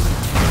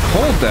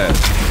 Hold that.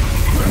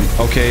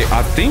 Okay,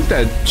 I think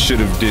that should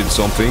have did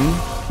something.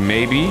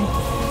 Maybe.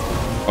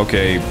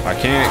 Okay, I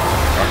can't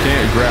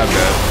grab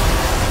that.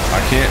 I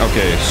can't.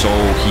 Okay, so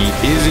he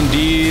is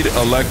indeed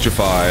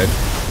electrified,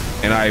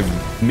 and I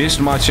missed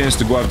my chance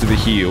to go after the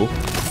heal.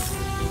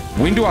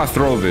 When do I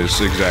throw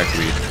this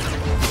exactly?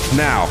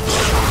 Now.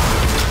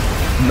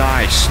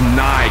 Nice.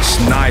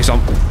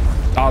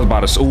 I was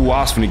about to. Ooh,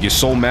 I was finna get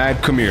so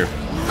mad. Come here.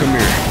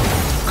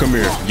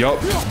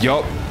 Yup.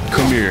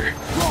 Come here.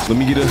 Let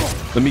me get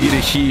a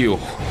heal.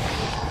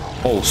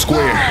 Oh,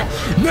 square.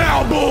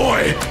 Now,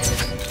 boy.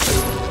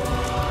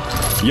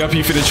 Yup,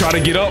 he finna try to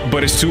get up,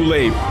 but it's too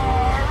late.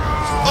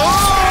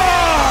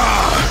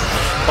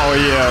 Oh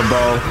yeah,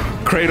 bro.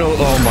 Kratos.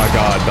 Oh my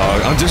god,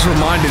 dog. I'm just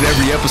reminded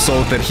every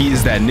episode that he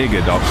is that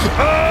nigga, dog.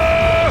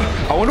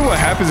 I wonder what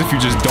happens if you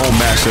just don't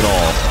match at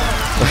all.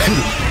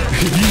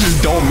 If you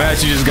just don't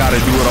match, you just gotta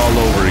do it all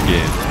over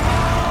again.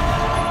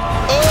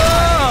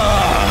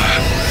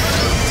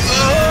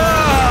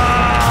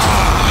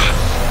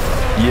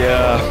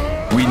 Yeah,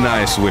 we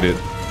nice with it.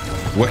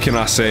 What can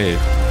I say?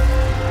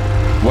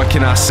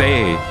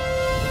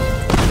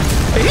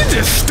 He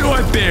just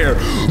stood there.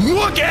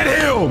 Look at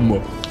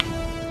him.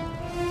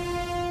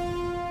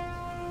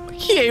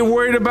 He ain't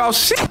worried about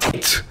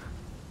shit.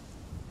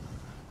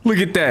 Look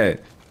at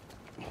that.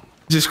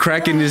 Just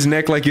cracking his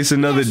neck like it's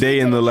another day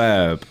in the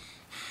lab.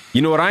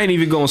 You know what? I ain't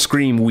even gonna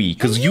scream we,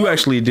 because you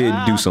actually did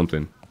do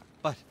something.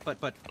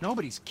 But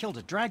nobody's killed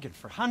a dragon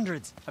for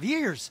hundreds of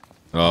years.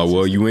 Oh,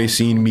 well, you ain't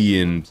seen me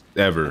in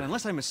ever. And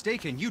unless I'm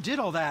mistaken, you did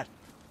all that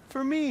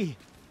for me.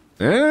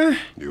 Eh?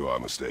 You are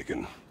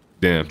mistaken.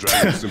 Damn.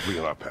 Dragon is simply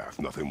on our path,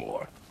 nothing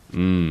more.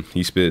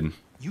 He's spitting.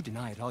 You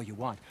deny it all you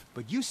want,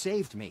 but you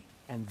saved me,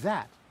 and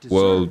that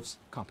deserves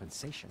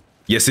compensation.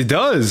 Yes, it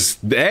does.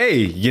 Hey,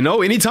 you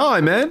know,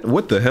 anytime, man.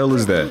 What the hell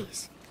is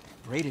that?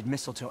 Braided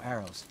mistletoe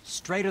arrows,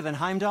 straighter than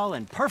Heimdall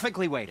and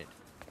perfectly weighted.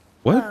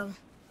 What?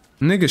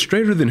 Nigga,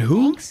 straighter than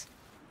who? Thanks.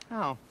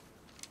 Oh,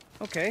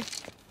 okay.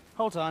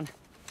 Hold on.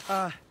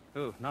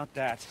 Ooh, not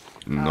that.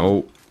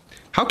 No.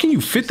 How can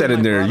you fit that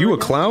in there? Are you a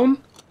clown?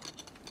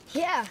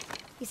 Yeah,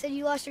 he said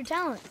you lost your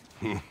talent.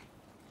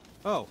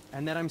 Oh,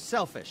 and that I'm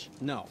selfish?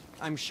 No,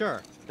 I'm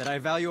sure. That I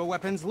value a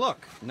weapon's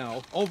look?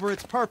 No, over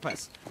its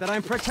purpose. That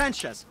I'm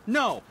pretentious?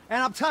 No,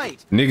 and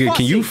uptight. Nigga,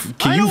 Fussy.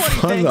 can you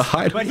find the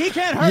hide? But he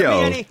can't hurt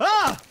me any.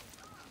 Ah!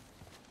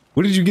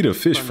 Where did you get a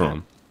fish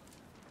from?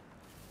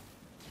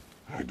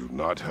 I do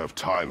not have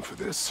time for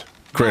this.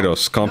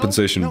 Kratos,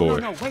 compensation boy.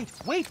 No, wait.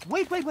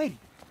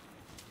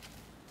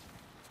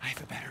 I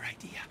have a better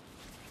idea.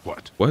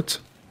 What?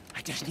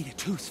 I just need a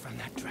tooth from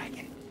that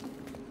dragon.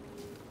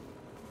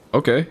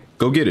 Okay,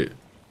 go get it.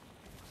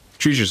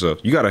 Treat yourself.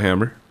 You got a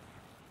hammer.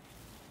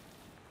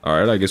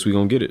 Alright, I guess we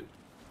gonna get it.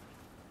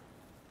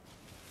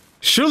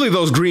 Surely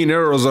those green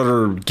arrows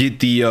are to get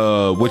the,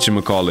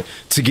 whatchamacallit,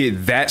 to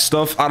get that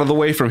stuff out of the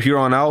way from here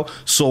on out.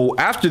 So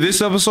after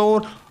this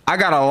episode, I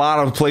got a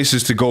lot of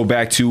places to go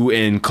back to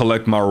and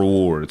collect my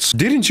rewards.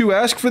 Didn't you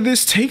ask for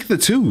this? Take the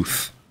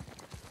tooth.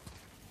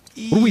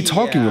 What are we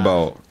talking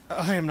about?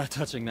 I am not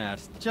touching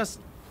that. Just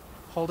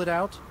hold it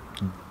out.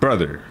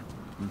 Brother.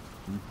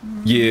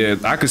 Yeah,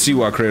 I could see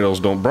why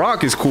Kratos don't.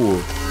 Brock is cool.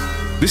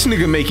 This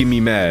nigga making me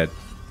mad.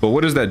 But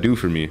what does that do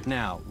for me?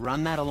 Now,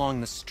 run that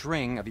along the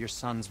string of your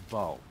son's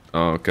bow.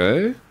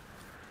 Okay.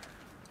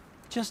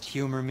 Just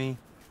humor me.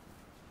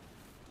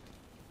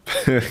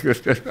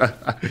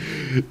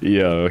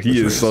 Yo, he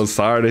is so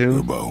sorry to him.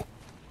 The bow.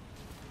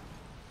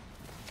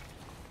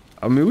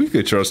 I mean, we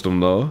could trust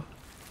him though.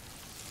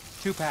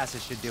 2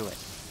 passes should do it.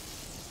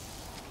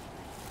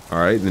 All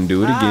right, then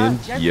do it again.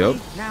 Gently, Yep.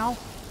 Now.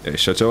 Hey,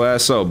 shut your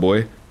ass up,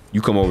 boy.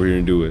 You come over here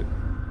and do it.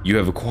 You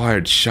have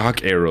acquired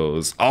shock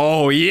arrows.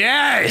 Oh,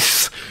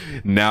 yes!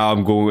 Now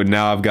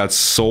I've got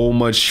so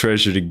much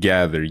treasure to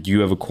gather.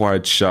 You have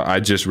acquired shock. I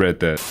just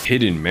read that.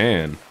 Hidden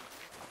man.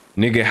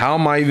 Nigga, how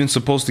am I even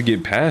supposed to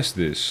get past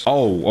this?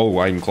 Oh,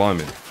 I can climb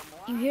it.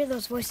 You hear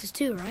those voices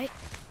too, right?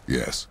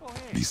 Yes.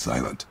 Be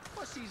silent.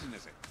 What season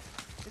is it?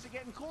 Is it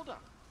getting colder?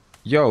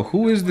 Yo,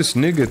 who is this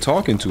nigga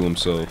talking to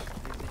himself?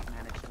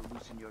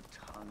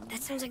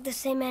 That sounds like the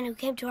same man who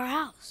came to our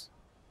house.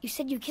 You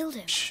said you killed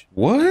him.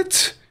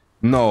 What?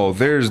 No,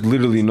 there's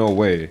literally no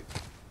way.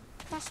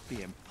 Must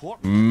be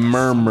important.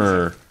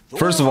 Murmur.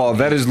 First of all,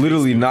 that is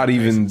literally not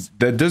even,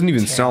 that doesn't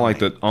even sound like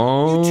the,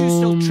 You two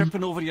still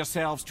tripping over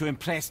yourselves to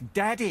impress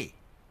Daddy?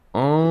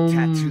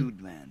 Tattooed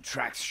man.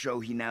 Tracks show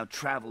he now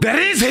travels. That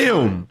is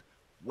him!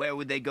 Where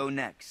would they go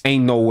next?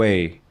 Ain't no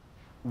way.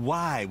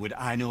 Why would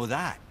I know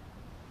that?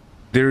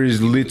 There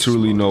is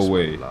literally no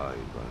way.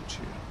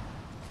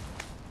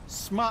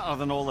 Smarter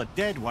than all the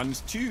dead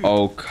ones, too.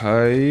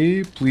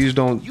 Okay, please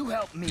don't You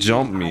help me.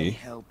 jump me. I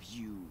help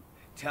you.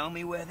 Tell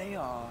me where they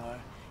are,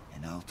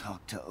 and I'll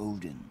talk to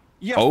Odin.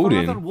 Your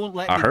Odin? father won't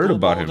let I me heard go,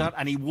 about him. Baldur,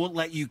 and he won't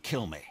let you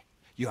kill me.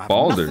 You have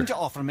Baldur? nothing to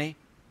offer me,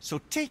 so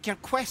take your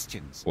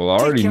questions. Well, I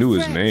Take already your knew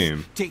his threats.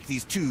 name. Take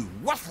these two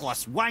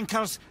worthless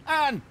wankers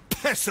and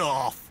piss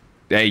off.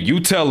 Hey, you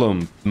tell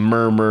him,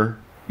 Murmur.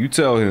 You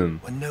tell him.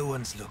 When no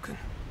one's looking,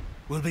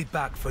 we'll be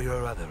back for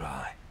your other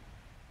eye.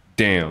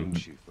 Damn,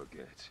 Don't you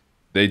forget.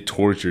 they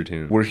tortured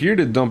him. We're here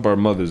to dump our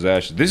mother's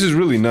ashes. This is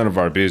really none of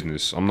our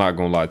business. I'm not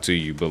gonna lie to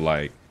you, but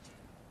like,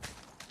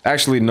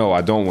 actually, no,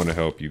 I don't want to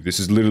help you. This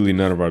is literally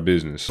none of our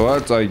business.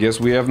 But I guess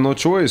we have no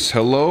choice.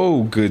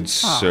 Hello, good The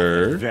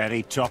sir.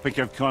 very topic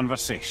of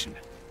conversation.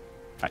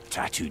 A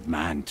tattooed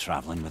man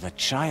traveling with a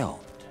child.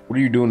 What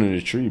are you doing in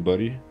the tree,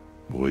 buddy?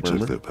 Boy, check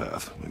their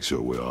path. Make sure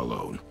we're all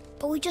alone.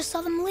 But we just saw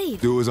them leave.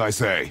 Do as I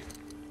say.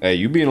 Hey,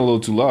 you being a little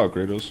too loud,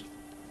 Kratos.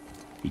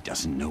 He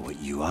doesn't know what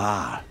you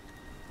are.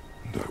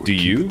 And I would Do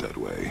keep you? it that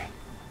way.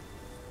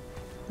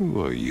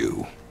 Who are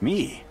you?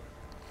 Me?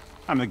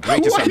 I'm the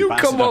greatest Why you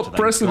ambassador come up to the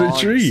pressing the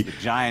gods, tree? the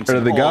giants, Or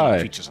and the all guy? the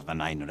creatures of the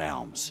Nine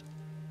Realms.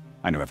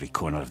 I know every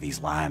corner of these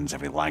lands,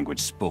 every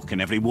language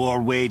spoken, every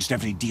war waged,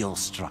 every deal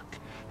struck.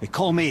 They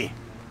call me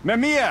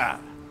Mimir,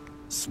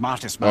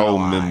 smartest man Oh,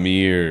 alive.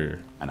 Mimir.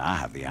 And I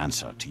have the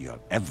answer to your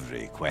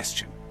every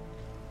question.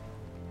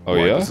 Oh,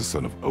 Why yeah? does the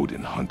son of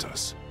Odin hunt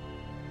us?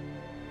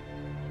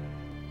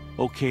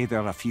 Okay,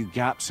 there are a few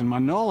gaps in my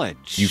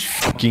knowledge. You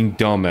fucking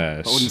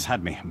dumbass. Odin's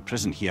had me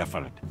imprisoned here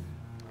for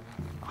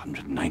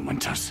 109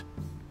 winters.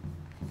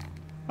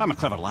 I'm a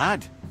clever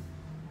lad.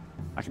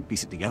 I can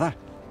piece it together.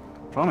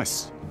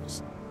 Promise.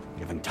 Just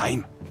given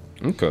time.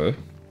 Okay.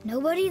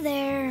 Nobody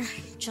there,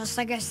 just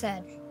like I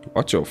said.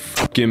 Watch your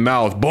fucking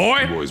mouth, boy.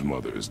 The boy's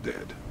mother is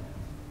dead.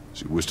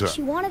 She wished her.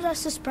 She wanted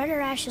us to spread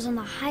her ashes on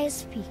the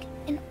highest peak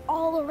in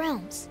all the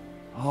realms.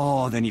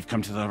 Oh, then you've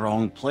come to the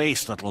wrong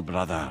place, little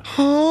brother.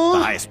 The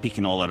highest peak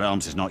in all the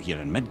realms is not here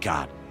in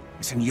Midgard.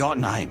 It's in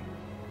Jotunheim,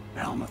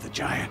 realm of the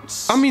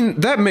giants. I mean,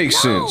 that makes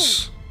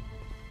sense.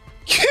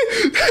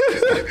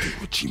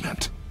 What she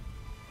meant.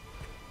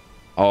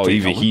 Oh, Take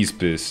even over. he's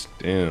pissed.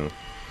 Damn.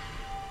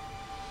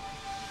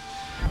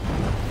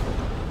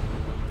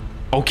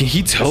 Oh, can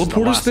he This is the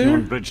teleport us last known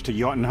there? bridge to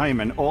Jotunheim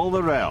in all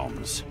the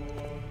realms.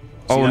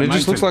 Oh, See and that it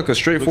just looks mountain? like a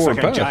straightforward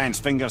Looks like path. a giant's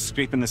finger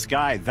scraping the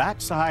sky.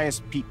 That's the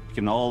highest peak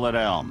in all the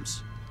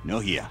realms. No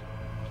here.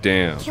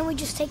 Damn. Can't we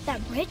just take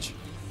that bridge?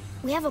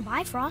 We have a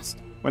Bifrost.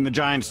 When the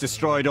giants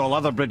destroyed all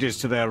other bridges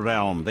to their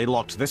realm, they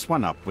locked this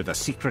one up with a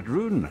secret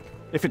rune.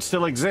 If it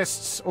still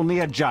exists, only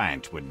a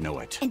giant would know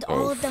it. And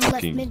all Oh, of them left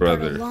fucking Midgard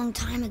brother. a long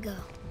time ago.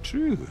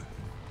 True.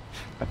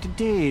 But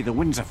today, the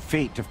winds of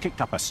fate have kicked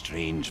up a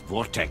strange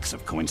vortex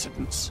of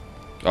coincidence.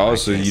 Oh, Like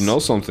so you this. know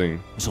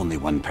something. There's only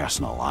one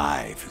person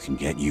alive who can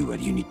get you where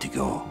you need to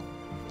go.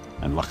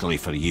 And luckily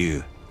for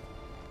you,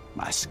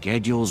 my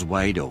schedule's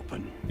wide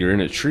open. You're in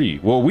a tree.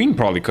 Well, we can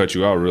probably cut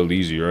you out real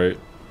easy, right?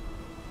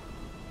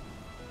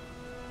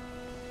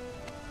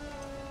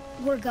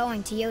 We're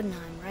going to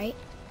Jotunheim, right?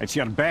 It's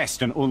your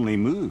best and only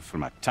move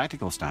from a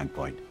tactical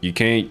standpoint. You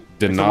can't It's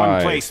the one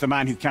deny place the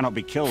man who cannot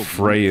be killed. won't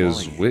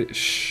Freya's follow you.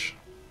 wish.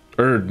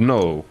 Or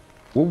no.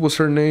 What was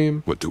her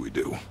name? What do we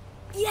do?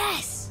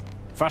 Yes!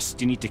 First,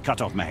 you need to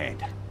cut off my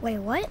head. Wait,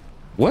 what?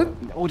 What?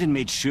 Odin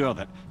made sure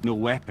that no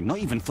weapon, not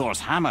even Thor's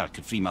hammer,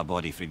 could free my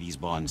body from these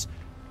bonds.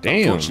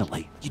 Damn.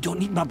 Unfortunately, you don't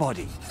need my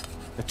body.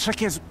 The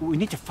trick is, we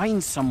need to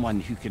find someone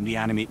who can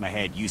reanimate my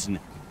head using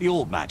the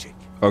old magic.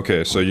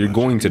 Okay, so you're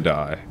going to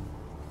die.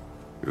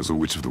 There's a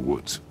witch of the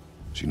woods.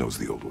 She knows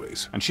the old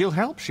ways. And she'll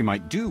help. She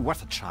might do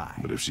worth a try.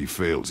 But if she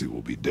fails, he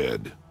will be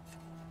dead.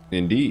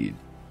 Indeed.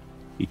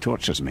 He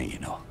tortures me, you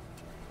know.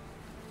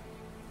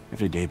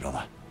 Every day,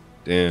 brother.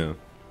 Damn.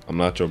 I'm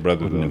not your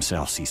brother, Odin though.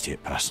 himself sees to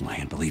it personally,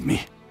 and believe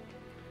me,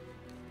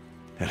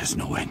 there is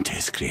no end to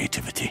his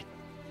creativity.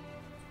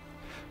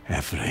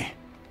 Every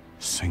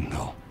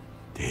single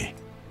day.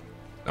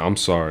 I'm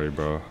sorry,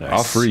 bro. I'll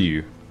Yes. free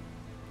you.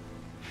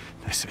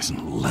 This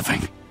isn't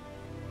living.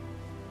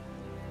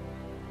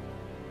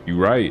 You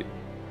right.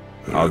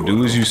 I'll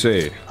do as you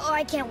say. Oh,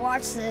 I can't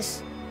watch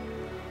this.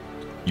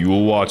 You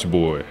will watch,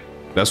 boy.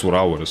 That's what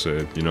I would have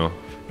said, you know?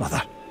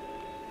 Brother,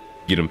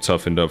 Get him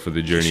toughened up for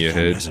the journey if you can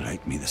ahead.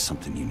 resurrect me, there's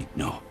something you need to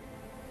know.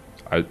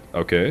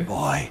 Okay.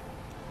 Boy,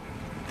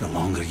 the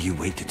longer you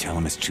wait to tell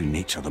him his true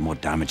nature, the more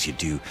damage you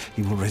do.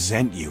 He will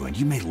resent you, and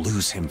you may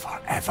lose him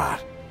forever.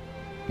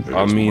 There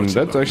I is mean, much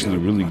that's about actually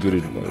him really I good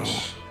didn't know.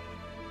 advice.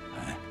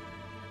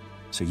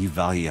 So you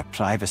value your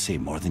privacy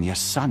more than your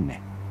son.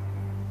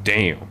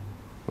 Damn.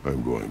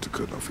 I'm going to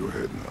cut off your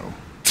head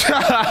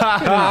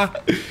now.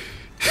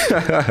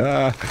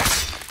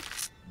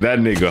 That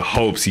nigga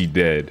hopes he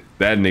dead.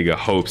 That nigga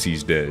hopes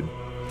he's dead.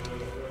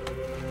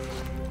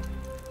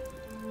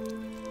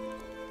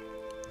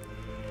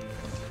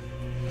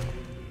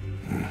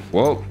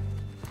 Well,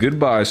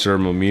 goodbye, Sir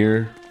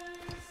Mimir.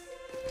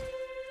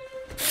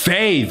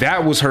 Faye,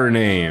 that was her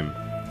name.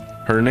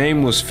 Her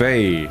name was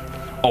Faye.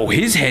 Oh,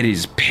 his head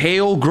is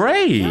pale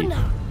gray.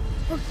 Yuna.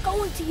 We're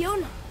going to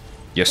Yuna.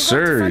 Yes,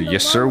 sir.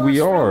 Yes, sir, we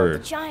are.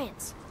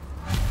 Giants.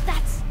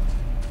 That's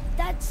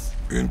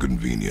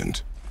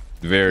Inconvenient.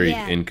 Very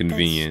yeah,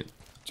 inconvenient.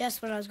 that's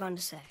just what I was going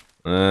to say.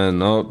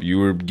 Nope, you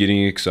were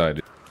getting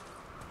excited.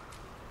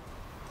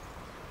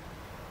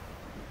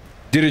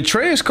 Did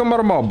Atreus come out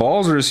of my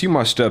balls or is he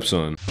my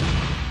stepson?